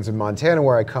farmlands in Montana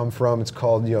where I come from. It's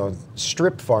called,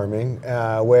 strip farming,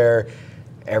 where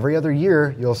every other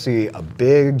year you'll see a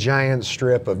big giant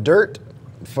strip of dirt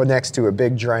next to a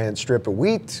big giant strip of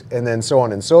wheat, and then so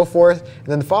on and so forth. And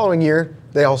then the following year,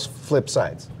 they all flip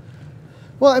sides.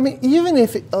 Well, even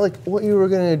if what you were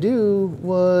going to do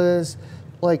was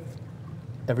like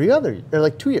every other, or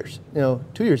like 2 years, 2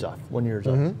 years off, 1 year's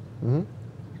off.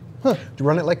 To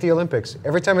run it like the Olympics.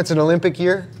 Every time it's an Olympic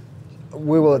year, they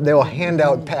will hand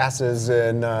out passes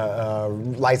and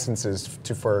licenses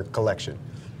for collection.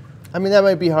 That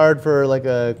might be hard for like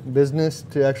a business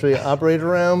to actually operate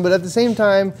around, but at the same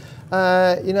time,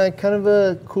 kind of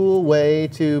a cool way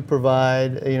to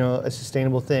provide, a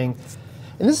sustainable thing.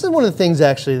 And this is one of the things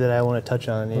actually that I want to touch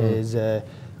on is,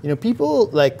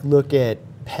 people look at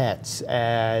pets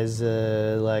as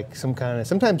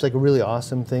sometimes like a really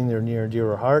awesome thing they're near and dear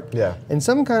to heart. Yeah. And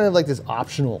some kind of like this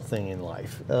optional thing in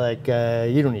life. Like,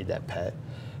 you don't need that pet.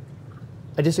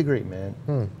 I disagree, man.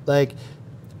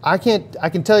 I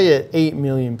can tell you 8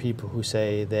 million people who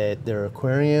say that their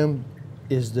aquarium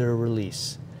is their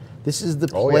release. This is the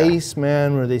place,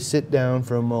 man, where they sit down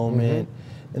for a moment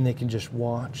and they can just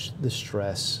watch the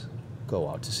stress go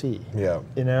out to sea. Yeah.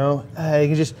 You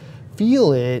can just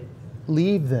feel it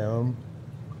leave them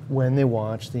when they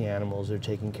watch the animals they're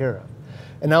taking care of.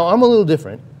 And now I'm a little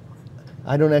different.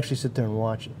 I don't actually sit there and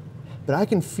watch it, but I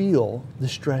can feel the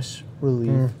stress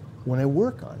relief when I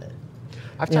work on it.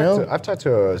 I've talked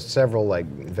to several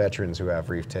veterans who have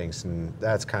reef tanks, and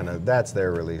that's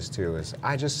their release too. Is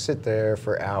I just sit there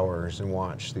for hours and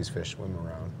watch these fish swim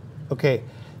around. Okay,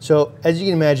 so as you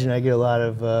can imagine, I get a lot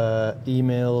of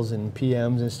emails and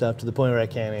PMs and stuff to the point where I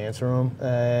can't answer them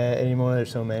anymore.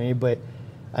 There's so many, but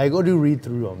I go to read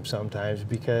through them sometimes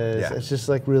because Yeah. it's just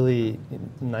like really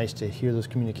nice to hear those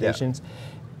communications.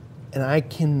 And I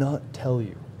cannot tell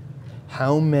you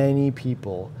how many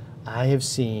people I have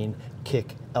seen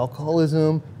kick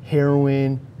alcoholism,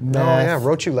 heroin, meth,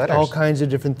 wrote you letters. all kinds of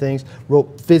different things.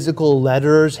 Wrote physical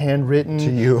letters, handwritten.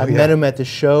 To you, I've yeah. met him at the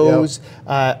shows.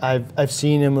 I've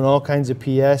seen him in all kinds of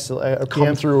PS. Or Come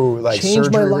PMs. through like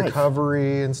Changed my surgery life.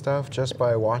 recovery and stuff just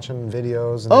by watching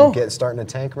videos and then starting a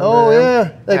tank. Remember Oh them?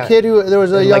 yeah, that kid who there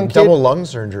was a And young like kid. double lung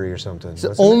surgery or something.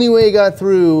 The only way he got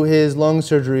through his lung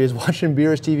surgery is watching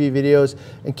Beerus TV videos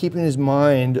and keeping his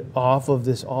mind off of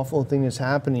this awful thing that's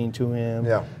happening to him.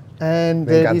 Yeah. And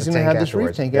Then that got he's the going to have tank this reef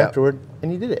afterwards. tank Yeah. afterward,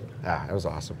 and he did it. Yeah, it was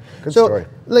awesome. Good So, story.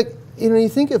 like, you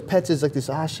think of pets as like this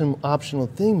awesome optional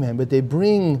thing, man, but they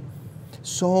bring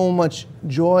so much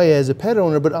joy as a pet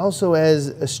owner, but also as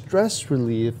a stress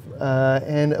relief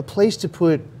and a place to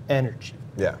put energy.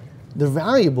 Yeah. They're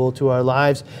valuable to our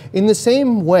lives in the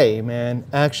same way, man,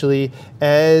 actually,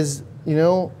 as,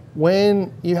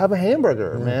 when you have a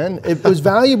hamburger, man. It was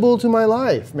valuable to my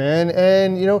life, man.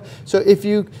 And, so if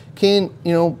you can,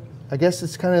 I guess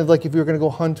it's kind of like if you're going to go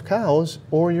hunt cows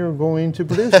or you're going to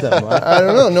produce them. I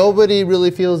don't know. Nobody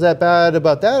really feels that bad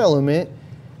about that element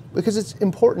because it's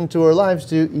important to our lives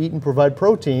to eat and provide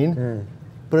protein.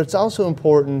 But it's also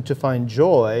important to find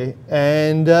joy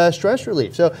and stress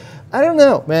relief. So I don't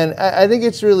know, man. I think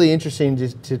it's really interesting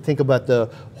to think about the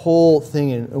whole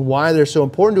thing and why they're so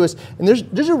important to us. And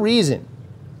there's a reason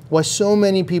why so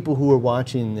many people who are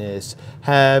watching this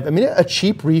have, a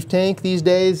cheap reef tank these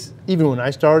days, even when I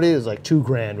started, it was like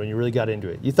 $2,000 when you really got into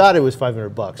it. You thought it was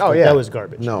 $500, but that was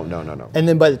garbage. No. And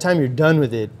then by the time you're done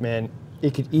with it, man,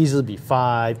 it could easily be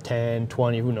 5, 10,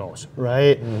 20, who knows,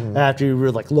 right? After you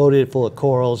were like loaded it full of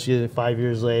corals, 5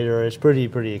 years later, it's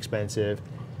pretty expensive.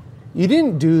 You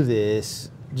didn't do this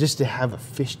just to have a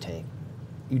fish tank.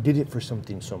 You did it for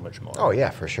something so much more. Oh yeah,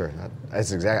 for sure.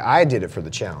 That's exactly. I did it for the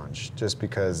challenge, just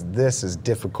because this is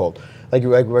difficult. Like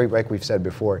we've said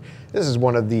before, this is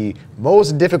one of the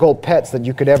most difficult pets that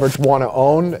you could ever want to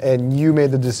own, and you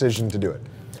made the decision to do it.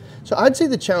 So I'd say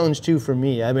the challenge too for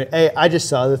me. I just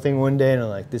saw the thing one day and I'm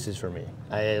like, this is for me.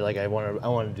 I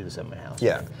want to do this at my house.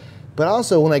 Yeah. But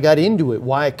also when I got into it,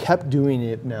 why I kept doing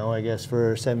it now, I guess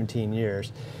for 17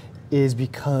 years, is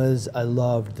because I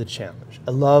loved the challenge.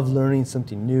 I love learning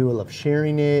something new. I love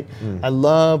sharing it. I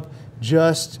love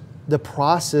just the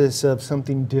process of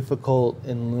something difficult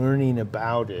and learning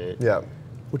about it. Yeah.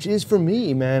 Which is for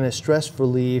me, man, a stress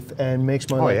relief and makes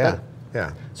my life better.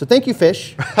 Yeah. So thank you,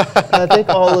 fish. Thank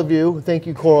all of you. Thank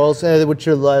you, corals, what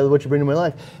you bring to my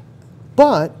life.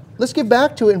 But let's get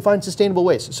back to it and find sustainable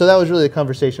ways. So that was really the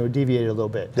conversation. We deviated a little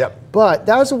bit. Yep. But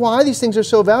that's why these things are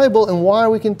so valuable and why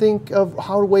we can think of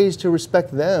ways to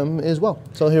respect them as well.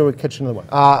 So here we catch another one.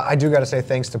 I do got to say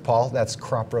thanks to Paul. That's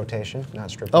crop rotation, not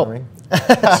strip farming.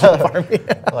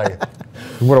 Like,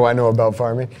 what do I know about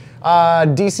farming?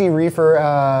 DC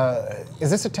Reefer,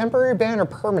 is this a temporary ban or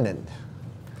permanent?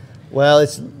 Well,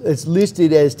 it's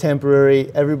listed as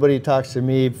temporary. Everybody who talks to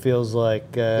me feels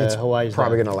like Hawaii's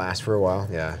probably going to last for a while.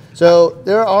 Yeah. So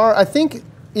there are, I think,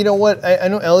 you know what I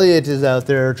know Elliot is out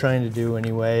there trying to do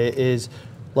anyway, is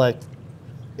like,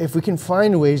 if we can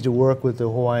find ways to work with the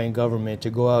Hawaiian government to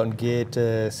go out and get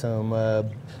some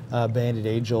banded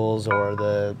angels or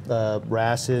the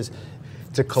wrasses,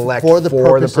 To collect for the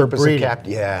purpose of of breeding.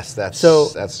 Yes, that's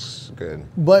good.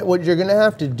 But what you're going to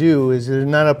have to do is there's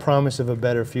not a promise of a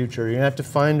better future. You're going to have to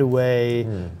find a way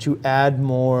to add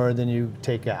more than you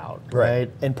take out,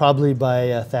 right? And probably by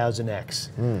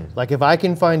 1,000x. Like if I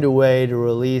can find a way to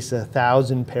release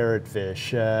 1,000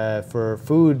 parrotfish for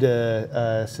food,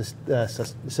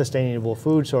 sustainable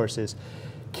food sources,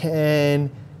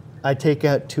 can I take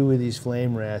out 2 of these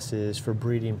flame wrasses for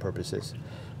breeding purposes?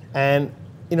 And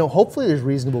hopefully there's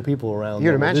reasonable people around.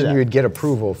 You'd imagine you'd get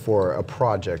approval for a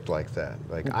project like that.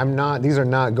 Like these are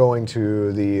not going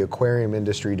to the aquarium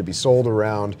industry to be sold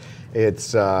around.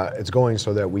 It's going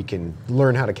so that we can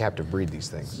learn how to captive breed these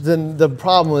things. Then the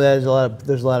problem with that is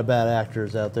there's a lot of bad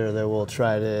actors out there that will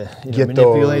try to Get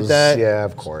manipulate those, that. Yeah,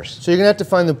 of course. So you're gonna have to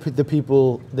find the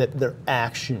people that their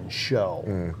actions show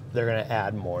they're gonna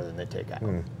add more than they take out.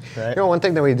 Right? One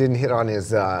thing that we didn't hit on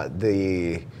is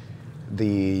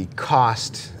the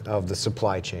cost of the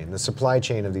supply chain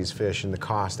of these fish, and the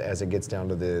cost as it gets down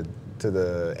to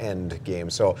the end game.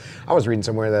 So I was reading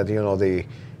somewhere that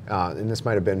and this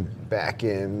might have been back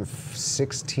in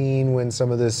 16 when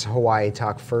some of this Hawaii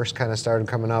talk first kind of started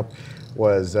coming up,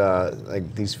 was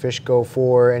like these fish go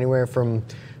for anywhere from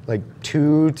like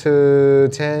 $2 to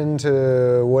 $10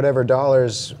 to whatever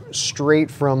dollars straight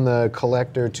from the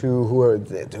collector to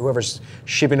whoever's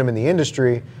shipping them in the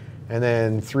industry, and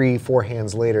then 3-4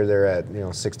 hands later they're at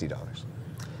 $60.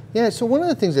 Yeah, so one of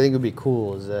the things I think would be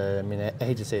cool is, I mean, I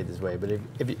hate to say it this way, but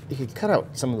if you could cut out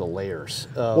some of the layers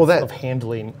of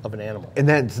handling of an animal. And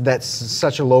that's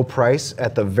such a low price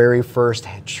at the very first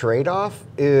trade-off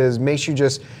makes you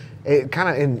just, it kind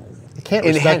of, you can't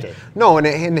respect it. No, and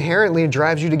it inherently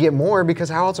drives you to get more, because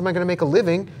how else am I going to make a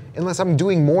living unless I'm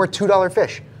doing more $2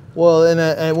 fish? Well,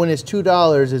 and when it's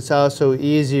 $2, it's also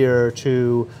easier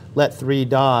to let 3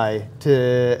 die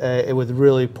with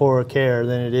really poor care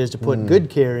than it is to put good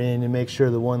care in and make sure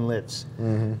the one lives.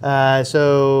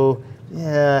 So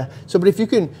but if you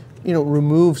can,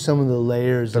 remove some of the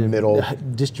layers, the middle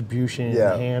distribution,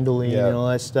 and handling, and all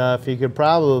that stuff, you could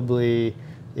probably,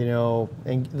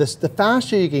 and the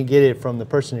faster you can get it from the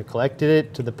person who collected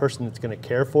it to the person that's going to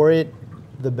care for it,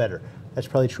 the better. That's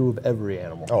probably true of every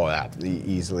animal. Oh, yeah,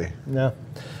 easily. Yeah.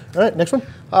 All right, next one.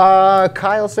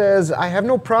 Kyle says, I have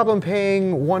no problem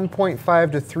paying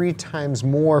 1.5 to 3 times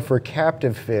more for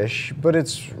captive fish, but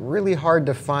it's really hard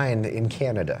to find in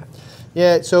Canada.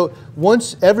 Yeah, so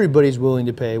once everybody's willing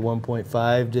to pay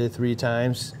 1.5 to 3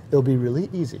 times, it'll be really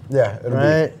easy. Yeah, it'll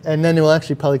be. And then it will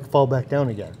actually probably fall back down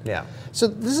again. Yeah. So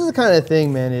this is the kind of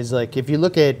thing, man, is like if you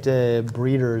look at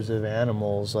breeders of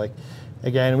animals, like,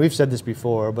 again, we've said this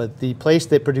before, but the place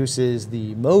that produces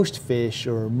the most fish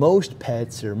or most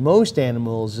pets or most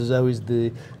animals is always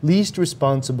the least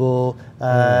responsible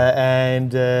and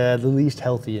the least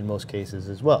healthy in most cases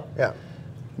as well. Yeah.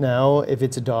 Now, if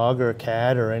it's a dog or a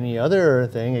cat or any other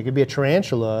thing, it could be a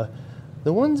tarantula,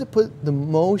 the ones that put the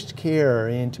most care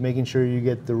into making sure you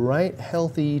get the right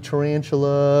healthy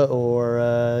tarantula or,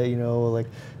 like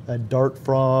a dart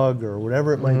frog or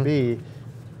whatever it might be,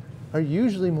 are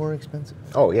usually more expensive.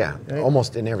 Oh yeah, right?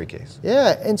 Almost in every case.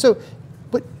 Yeah, and so,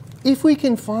 but if we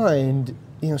can find,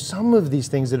 some of these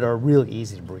things that are real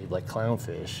easy to breed, like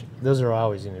clownfish, those are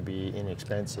always going to be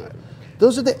inexpensive.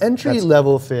 Those are the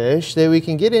entry-level fish that we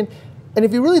can get in. And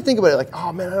if you really think about it, like,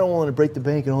 oh man, I don't want to break the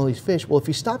bank on all these fish. Well, if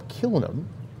you stop killing them,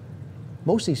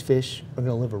 most of these fish are going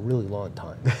to live a really long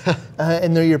time.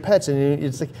 And they're your pets, and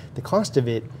it's like the cost of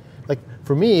it. Like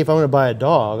for me, if I'm going to buy a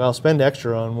dog, I'll spend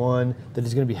extra on one that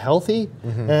is going to be healthy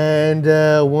and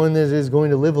one that is going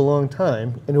to live a long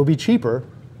time, and it'll be cheaper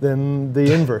than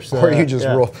the inverse. Or you just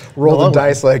roll the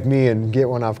dice like me and get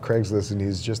one off Craigslist, and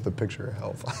he's just the picture of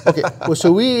health. Okay, well,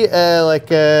 so we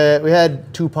we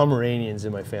had 2 Pomeranians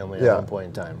in my family at one point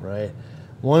in time, right?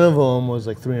 One of them was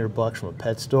like $300 from a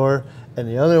pet store, and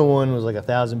the other one was like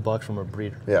 $1,000 from a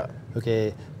breeder. Yeah.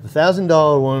 Okay, the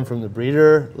 $1,000 one from the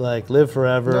breeder, like lived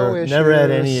forever, never had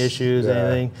any issues,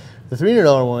 anything. The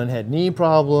 $300 one had knee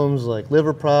problems, like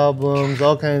liver problems,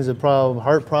 all kinds of problems,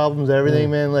 heart problems,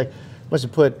 everything, man. Like, must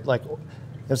have put like,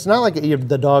 it's not like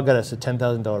the dog got us a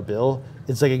 $10,000 bill.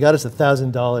 It's like it got us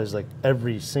 $1,000 like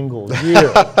every single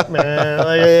year, man.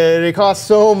 Like it cost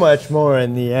so much more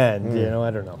in the end,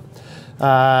 I don't know.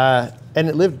 And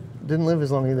it didn't live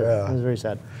as long either. Yeah. It was very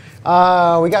sad.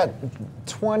 We got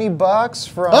 $20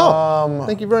 from. Oh,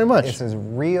 thank you very much. This is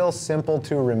real simple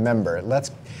to remember.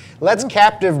 Let's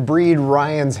captive breed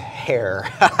Ryan's hair.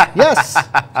 Yes,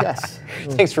 yes.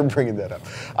 Thanks for bringing that up.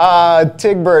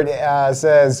 Tigbert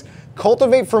says,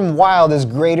 cultivate from wild is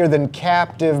greater than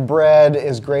captive bred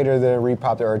is greater than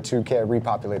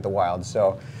repopulate the wild.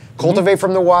 So cultivate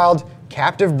from the wild,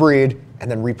 captive breed, and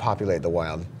then repopulate the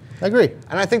wild. I agree.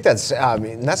 And I think that's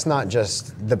not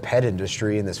just the pet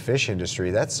industry and this fish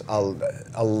industry. That's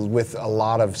with a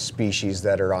lot of species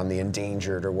that are on the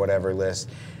endangered or whatever list.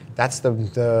 That's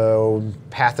the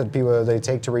path that they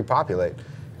take to repopulate.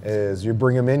 Is you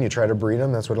bring them in, you try to breed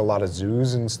them. That's what a lot of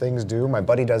zoos and things do. My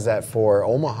buddy does that for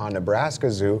Omaha, Nebraska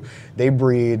Zoo. They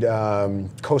breed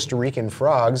Costa Rican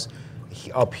frogs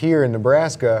up here in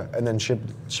Nebraska and then ship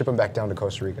them back down to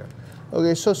Costa Rica.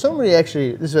 Okay, so somebody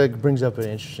actually, this brings up an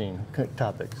interesting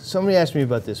topic. Somebody asked me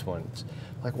about this one. It's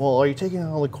like, well, are you taking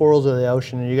all the corals of the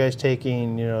ocean? Are you guys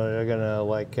taking, they're gonna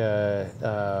like,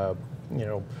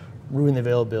 ruin the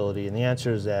availability? And the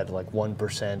answer is that like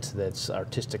 1% that's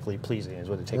artistically pleasing is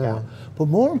what they take out. But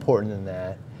more important than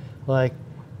that, like,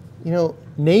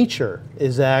 nature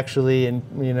is actually, and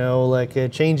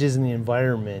changes in the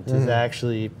environment is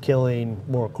actually killing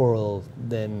more coral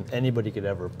than anybody could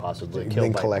ever possibly kill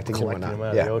by collecting them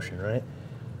out of the ocean, right?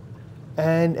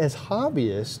 And as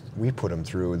hobbyists, we put them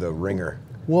through the ringer.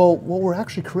 Well, what we're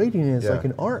actually creating is like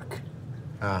an ark.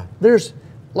 There's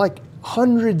like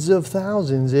hundreds of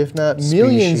thousands, if not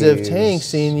millions of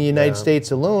tanks in the United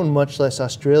States alone, much less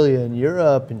Australia and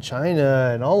Europe and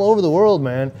China and all over the world,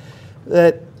 man,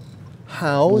 that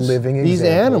house these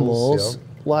animals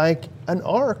like an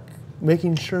ark,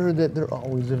 making sure that they're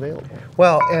always available.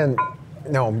 Well, and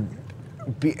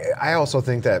I also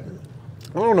think that,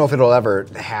 I don't know if it'll ever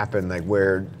happen, like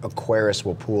where aquarists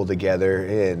will pool together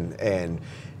and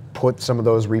put some of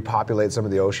those, repopulate some of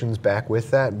the oceans back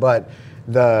with that, but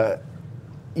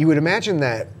you would imagine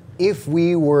that if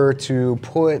we were to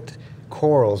put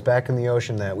corals back in the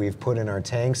ocean that we've put in our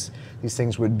tanks, these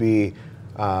things would be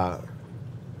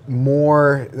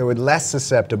less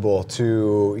susceptible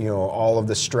to all of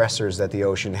the stressors that the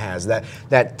ocean has. That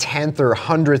 10th or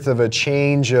 100th of a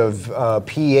change of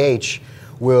pH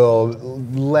will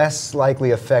less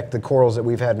likely affect the corals that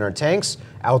we've had in our tanks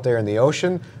out there in the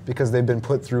ocean because they've been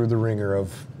put through the ringer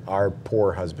of our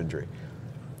poor husbandry.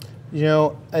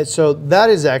 So that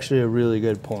is actually a really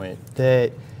good point.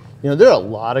 That there are a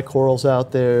lot of corals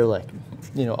out there, like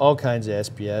all kinds of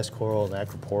SPS coral and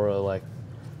acropora. Like,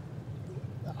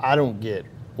 I don't get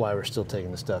why we're still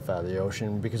taking the stuff out of the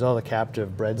ocean, because all the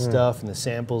captive bred stuff and the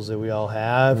samples that we all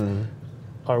have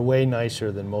are way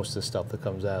nicer than most of the stuff that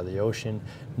comes out of the ocean.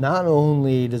 Not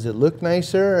only does it look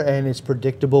nicer and it's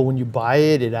predictable when you buy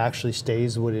it, it actually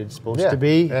stays what it's supposed to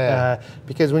be.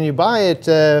 Because when you buy it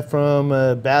from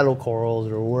Battle Corals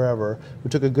or wherever,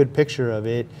 we took a good picture of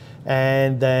it,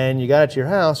 and then you got it to your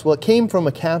house, well, it came from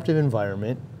a captive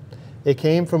environment. It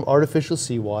came from artificial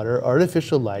seawater,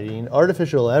 artificial lighting,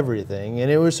 artificial everything,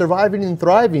 and it was surviving and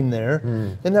thriving there,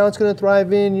 and now it's going to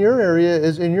thrive in your area,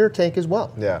 in your tank as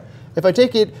well. Yeah. If I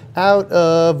take it out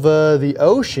of the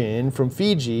ocean from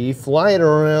Fiji, fly it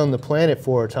around the planet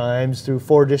 4 times through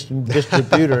 4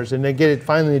 distributors, and then get it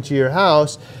finally to your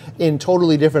house in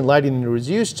totally different lighting than it was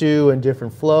used to, and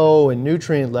different flow and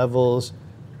nutrient levels,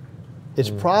 it's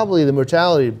probably, the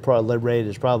mortality rate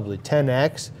is probably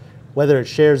 10x. Whether it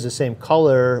shares the same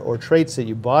color or traits that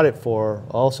you bought it for,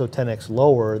 also 10x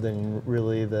lower than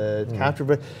really the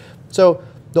captive. So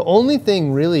the only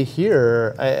thing really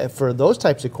here for those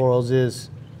types of corals is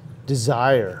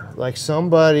desire. Like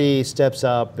somebody steps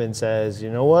up and says, you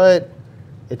know what,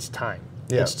 it's time.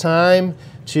 Yeah. It's time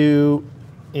to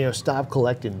stop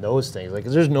collecting those things. Like,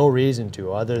 there's no reason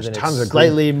to, other than it's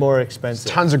slightly more expensive.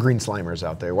 There's tons of green slimers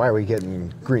out there. Why are we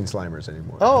getting green slimers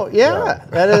anymore? Oh yeah,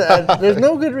 there's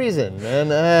no good reason,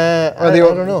 and I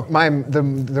don't know.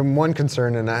 The one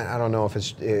concern, and I don't know if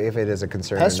it is a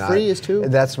concern Pest or not. free is too.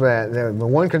 That's the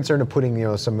one concern of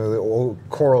putting some of the old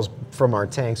corals from our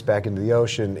tanks back into the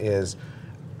ocean is,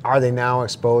 are they now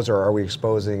exposed, or are we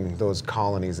exposing those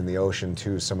colonies in the ocean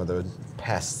to some of the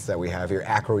pests that we have here,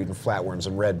 acro-eaten flatworms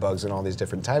and red bugs and all these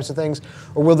different types of things?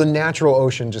 Or will the natural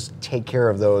ocean just take care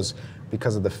of those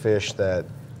because of the fish that...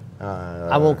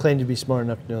 I won't claim to be smart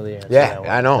enough to know the answer. Yeah,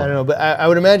 I know. I don't know, but I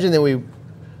would imagine that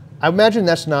I imagine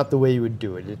that's not the way you would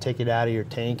do it. You take it out of your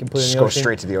tank and put it in the ocean. Just go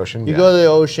straight to the ocean? You go to the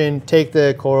ocean, take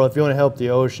the coral. If you want to help the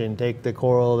ocean, take the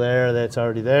coral there that's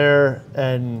already there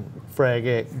and frag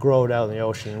it, grow it out in the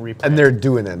ocean and replant it. And they're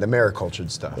doing that, the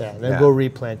maricultured stuff. Yeah, then go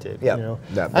replant it. Yeah,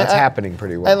 that's happening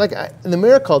pretty well. And the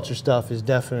mariculture stuff is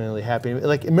definitely happening.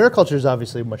 Like, mariculture is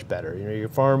obviously much better. You're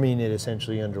farming it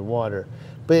essentially underwater.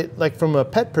 But like from a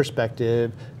pet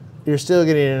perspective, you're still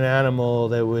getting an animal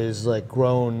that was like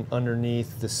grown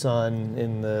underneath the sun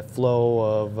in the flow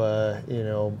of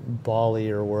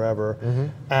Bali or wherever,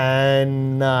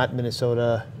 and not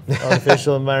Minnesota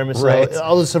artificial environment. Right. So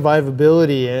all the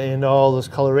survivability and all this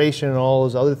coloration and all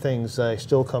those other things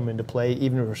still come into play,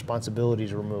 even if responsibility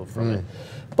is removed from it.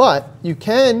 But you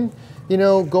can,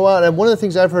 go out, and one of the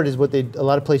things I've heard is what a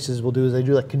lot of places will do is they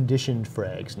do like conditioned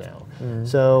frags now.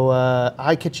 So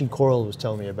Eye Catching Coral was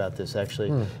telling me about this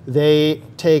actually. They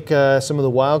take some of the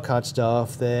wild caught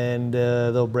stuff, then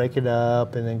they'll break it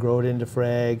up and then grow it into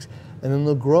frags, and then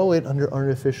they'll grow it under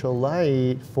artificial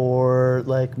light for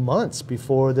like months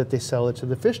before that they sell it to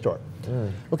the fish store.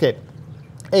 Okay,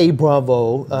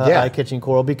 bravo, Eye Catching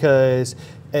Coral, because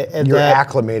you're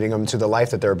acclimating them to the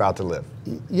life that they're about to live.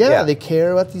 Yeah, they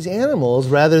care about these animals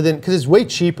rather than, because it's way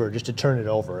cheaper just to turn it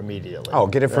over immediately. Oh,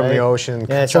 get it from the ocean,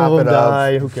 chop it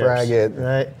up, who cares, frag it,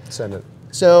 right? Send it.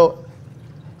 So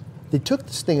they took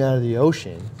this thing out of the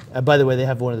ocean. By the way, they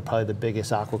have probably the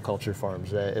biggest aquaculture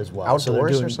farms as well.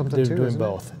 Outdoors or something too? They're doing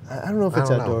both. I don't know if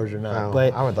it's outdoors or not,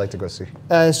 but I would like to go see.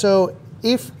 So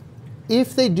if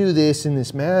they do this in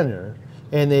this manner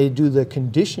and they do the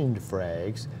conditioned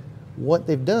frags, what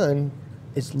they've done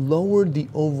is lowered the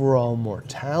overall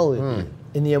mortality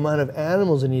in the amount of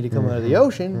animals that need to come out of the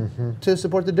ocean to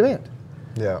support the demand.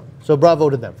 Yeah. So bravo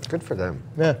to them. Good for them.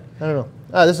 Yeah, I don't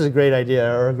know. This is a great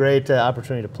idea, or a great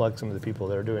opportunity to plug some of the people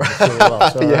that are doing this really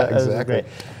well. So, yeah, this is exactly. great.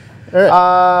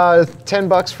 All right.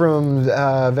 $10 from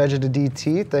Vegeta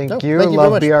DT. Thank you. Thank you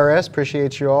Love very much. BRS.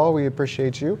 Appreciate you all. We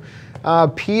appreciate you.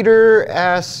 Peter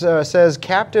says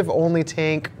captive only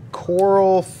tank,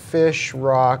 coral, fish,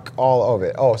 rock, all of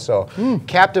it. Oh, so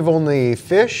captive only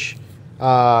fish,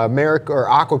 or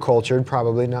aquacultured,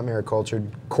 probably not maricultured,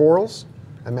 corals.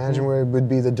 Imagine where would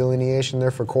be the delineation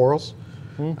there for corals.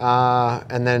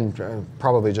 And then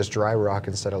probably just dry rock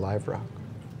instead of live rock.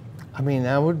 I mean,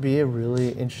 that would be a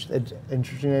really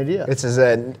interesting idea. It's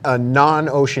a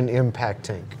non-ocean impact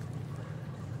tank.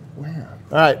 Wow.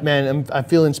 All right, man, I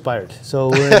feel inspired. So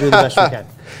we're going to do the best we can.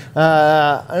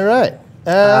 All right.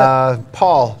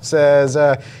 Paul says,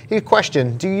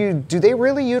 question, do they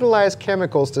really utilize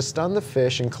chemicals to stun the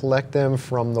fish and collect them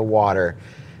from the water?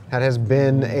 That has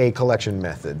been a collection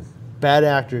method. Bad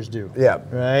actors do. Yeah.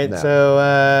 Right? No.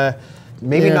 So...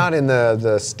 maybe not in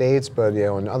the States, but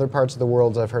in other parts of the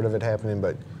world I've heard of it happening,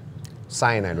 but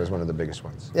cyanide was one of the biggest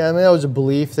ones. Yeah, I mean, that was a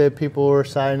belief that people were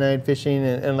cyanide fishing,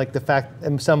 and like the fact,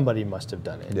 and somebody must have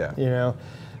done it. Yeah.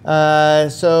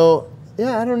 So,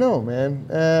 yeah, I don't know, man.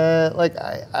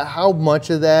 How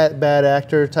much of that bad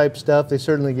actor type stuff, they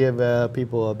certainly give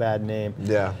people a bad name.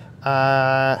 Yeah.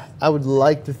 I would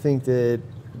like to think that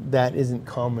that isn't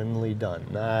commonly done.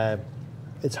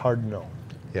 It's hard to know.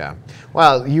 Yeah.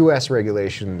 Well, U.S.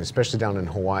 regulation, especially down in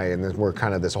Hawaii, and where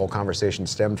kind of this whole conversation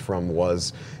stemmed from,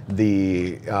 was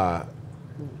the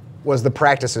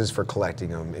practices for collecting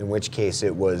them. In which case,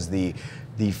 it was the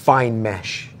fine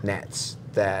mesh nets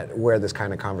where this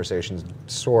kind of conversation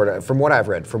sort of, from what I've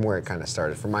read, from where it kind of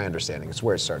started, from my understanding, it's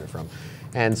where it started from.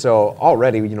 And so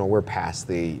already, we're past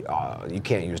the you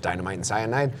can't use dynamite and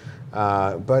cyanide,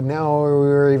 but now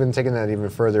we're even taking that even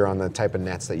further on the type of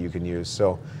nets that you can use.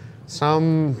 So.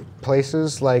 Some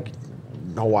places like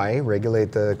Hawaii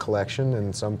regulate the collection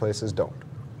and some places don't.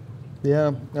 Yeah,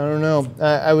 I don't know.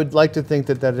 I would like to think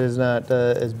that is not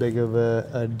as big of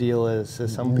a deal as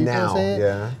some people say.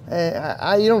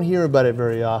 Yeah. You don't hear about it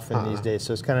very often these days,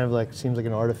 so it's kind of like, seems like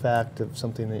an artifact of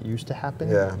something that used to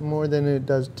happen more than it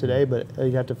does today, but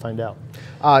you have to find out.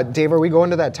 Dave, are we going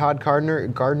to that Todd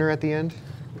Gardner at the end?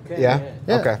 Okay. Yeah?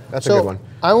 Okay, that's a good one.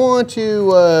 I want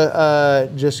to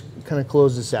just kind of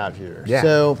close this out here. Yeah.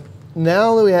 So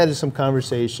now that we had some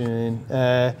conversation,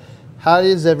 how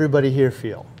does everybody here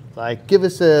feel? Like, give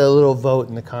us a little vote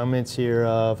in the comments here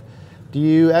of, do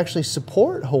you actually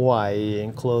support Hawaii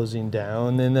in closing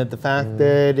down, and that the fact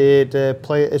that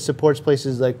it supports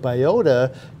places like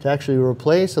biota to actually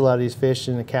replace a lot of these fish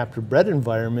in a captive bred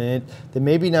environment that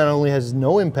maybe not only has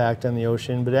no impact on the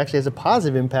ocean, but actually has a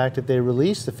positive impact if they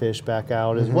release the fish back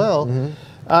out as well.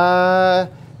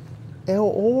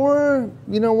 Or,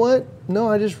 you know what? No,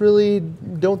 I just really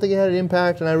don't think it had an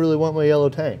impact, and I really want my yellow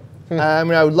tank. I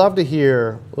mean, I would love to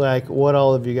hear like what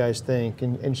all of you guys think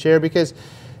and share, because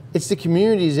it's the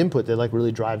community's input that like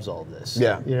really drives all of this.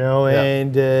 Yeah.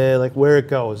 And like where it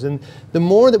goes. And the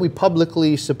more that we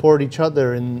publicly support each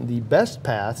other in the best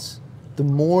paths, the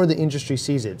more the industry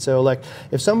sees it. So like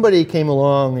if somebody came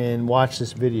along and watched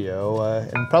this video,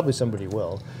 and probably somebody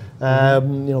will,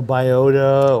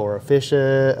 biota or a fish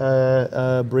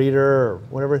breeder or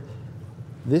whatever,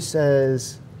 this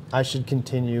says I should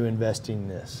continue investing in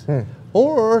this.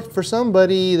 Or for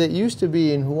somebody that used to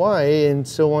be in Hawaii and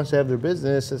still wants to have their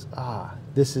business, says,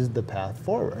 this is the path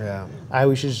forward. Yeah.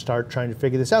 We should start trying to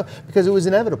figure this out, because it was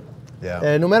inevitable.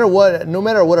 Yeah. No matter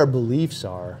what our beliefs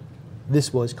are,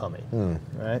 this was coming.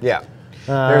 Right? Yeah.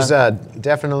 There's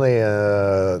definitely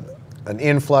an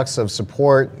influx of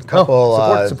support. A couple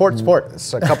support.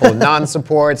 A couple of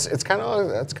non-supports. It's kind of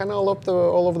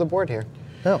all over the board here.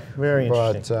 Oh, very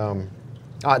interesting.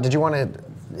 But did you want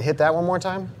to hit that one more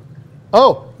time?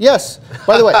 Oh, yes.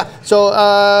 By the way, so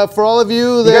for all of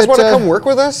you that... You guys want to come work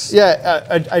with us? Yeah,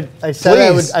 I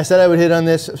said I would hit on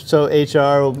this, so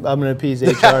HR, I'm going to appease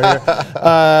HR here,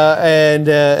 and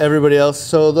everybody else.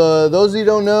 So those of you who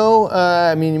don't know,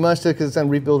 I mean, you must have, because it's on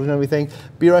Rebuild and everything,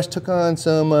 BRS took on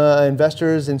some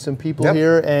investors and some people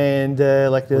here, and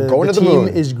the team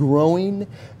is growing,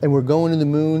 and we're going to the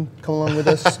moon. Come along with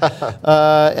us.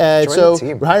 So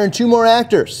we're hiring 2 more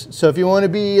actors. So if you want to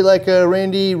be like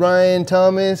Randy, Ryan,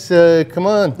 Thomas, come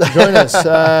on, join us.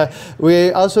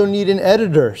 We also need an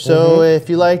editor. So if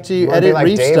you like to edit like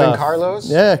reef Dave stuff, and Carlos?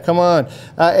 Yeah, come on.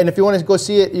 And if you want to go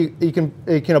see it, you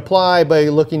can apply by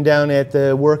looking down at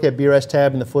the Work at BRS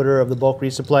tab in the footer of the Bulk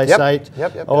Resupply site.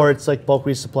 Or it's like Bulk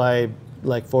Resupply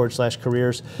like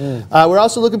 /careers. We're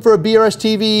also looking for a BRS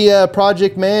TV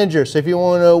project manager. So if you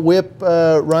want to whip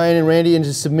Ryan and Randy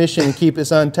into submission and keep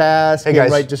us on task, hey guys,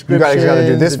 and write descriptions, you got to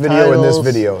do this video and this titles.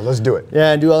 video. Let's do it.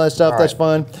 Yeah, and do all that stuff. All That's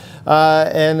right. fun.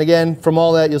 And again, from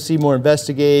all that, you'll see more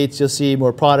investigates. You'll see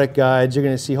more product guides. You're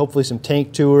going to see hopefully some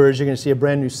tank tours. You're going to see a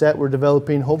brand new set we're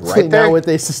developing. Hopefully Right there. now with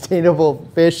a sustainable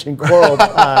fish and coral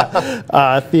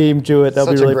theme to it.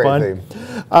 That'll be really fun. Theme.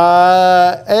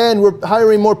 And we're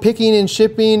hiring more picking and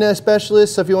shipping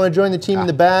specialists. So if you want to join the team in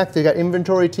the back, they got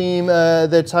inventory team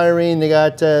that's hiring. They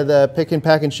got the pick and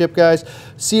pack and ship guys.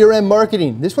 CRM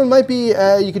marketing. This one might be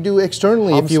you could do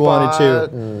externally if you wanted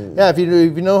to. Yeah, if you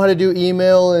know how to do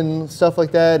email and stuff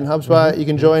like that, and HubSpot, you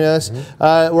can join us.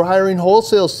 We're hiring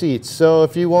wholesale seats, so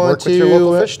if you want Work to, with your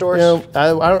local fish stores. you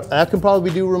know, I can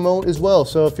probably do remote as well.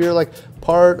 So if you're like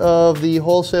part of the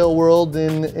wholesale world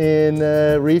in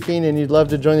reefing and you'd love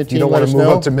to join the team, You don't let want us to move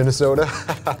know. up to Minnesota?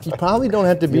 You probably don't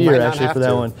have to be You here might not actually have for that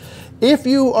to. one. If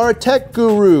you are a tech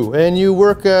guru and you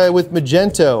work with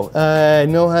Magento,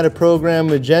 know how to program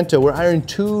Magento, we're hiring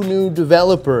 2 new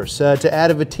developers to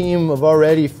add of a team of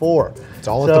already 4. It's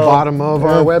all at the bottom of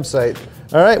our website.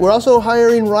 All right, we're also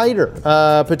hiring writer,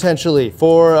 potentially,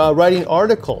 for writing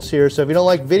articles here. So if you don't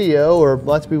like video, or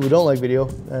lots of people don't like video,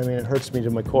 I mean, it hurts me to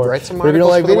my core. Write some But if you don't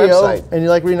like articles for the video website. and you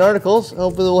like reading articles,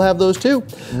 hopefully we'll have those too.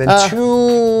 And then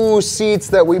 2 seats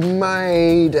that we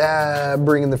might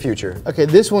bring in the future. Okay,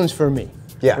 this one's for me.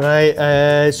 Yeah.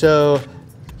 Right, so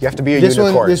You have to be a this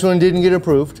unicorn. this one didn't get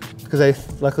approved,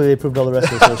 because luckily they approved all the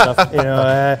rest of this other stuff. You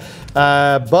know,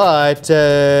 but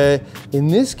in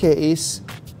this case,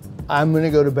 I'm going to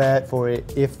go to bat for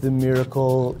it if the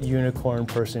miracle unicorn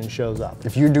person shows up.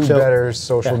 If you do better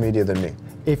social media than me.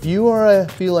 If you are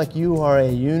feel like you are a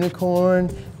unicorn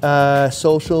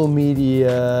social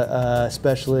media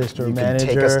specialist or manager,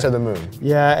 take us to the moon.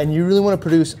 Yeah, and you really want to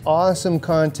produce awesome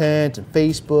content on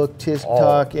Facebook,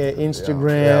 TikTok,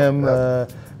 Instagram.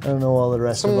 I don't know all the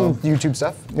rest of them. YouTube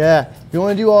stuff. Yeah, if you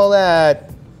want to do all that,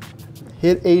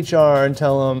 hit HR and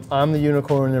tell them I'm the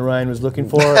unicorn that Ryan was looking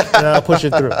for, and I'll push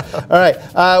it through. All right,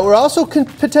 we're also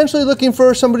potentially looking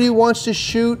for somebody who wants to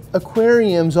shoot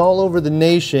aquariums all over the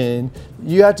nation.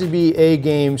 You have to be a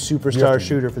game superstar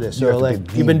shooter for this. So like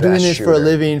you've been doing this for a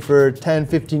living for 10,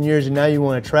 15 years, and now you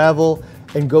want to travel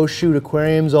and go shoot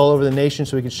aquariums all over the nation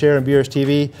so we can share on BRS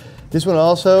TV. This one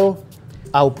also,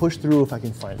 I'll push through if I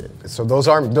can find it. So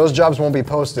those jobs won't be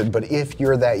posted, but if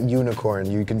you're that unicorn,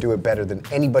 you can do it better than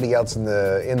anybody else in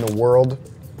the world,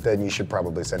 then you should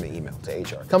probably send an email to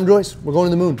HR. Come join us. We're going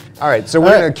to the moon. All right, so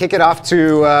we're going to kick it off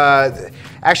to,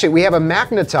 actually, we have a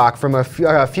Magna talk from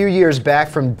a few years back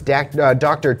from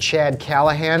Dr. Chad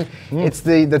Callahan. It's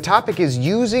the topic is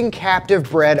using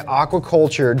captive bred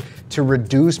aquaculture to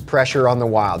reduce pressure on the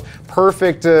wild.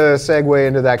 Perfect segue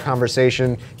into that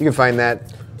conversation. You can find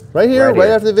that right here, right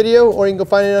after the video, or you can go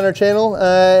find it on our channel,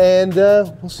 and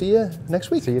we'll see you next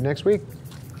week. See you next week.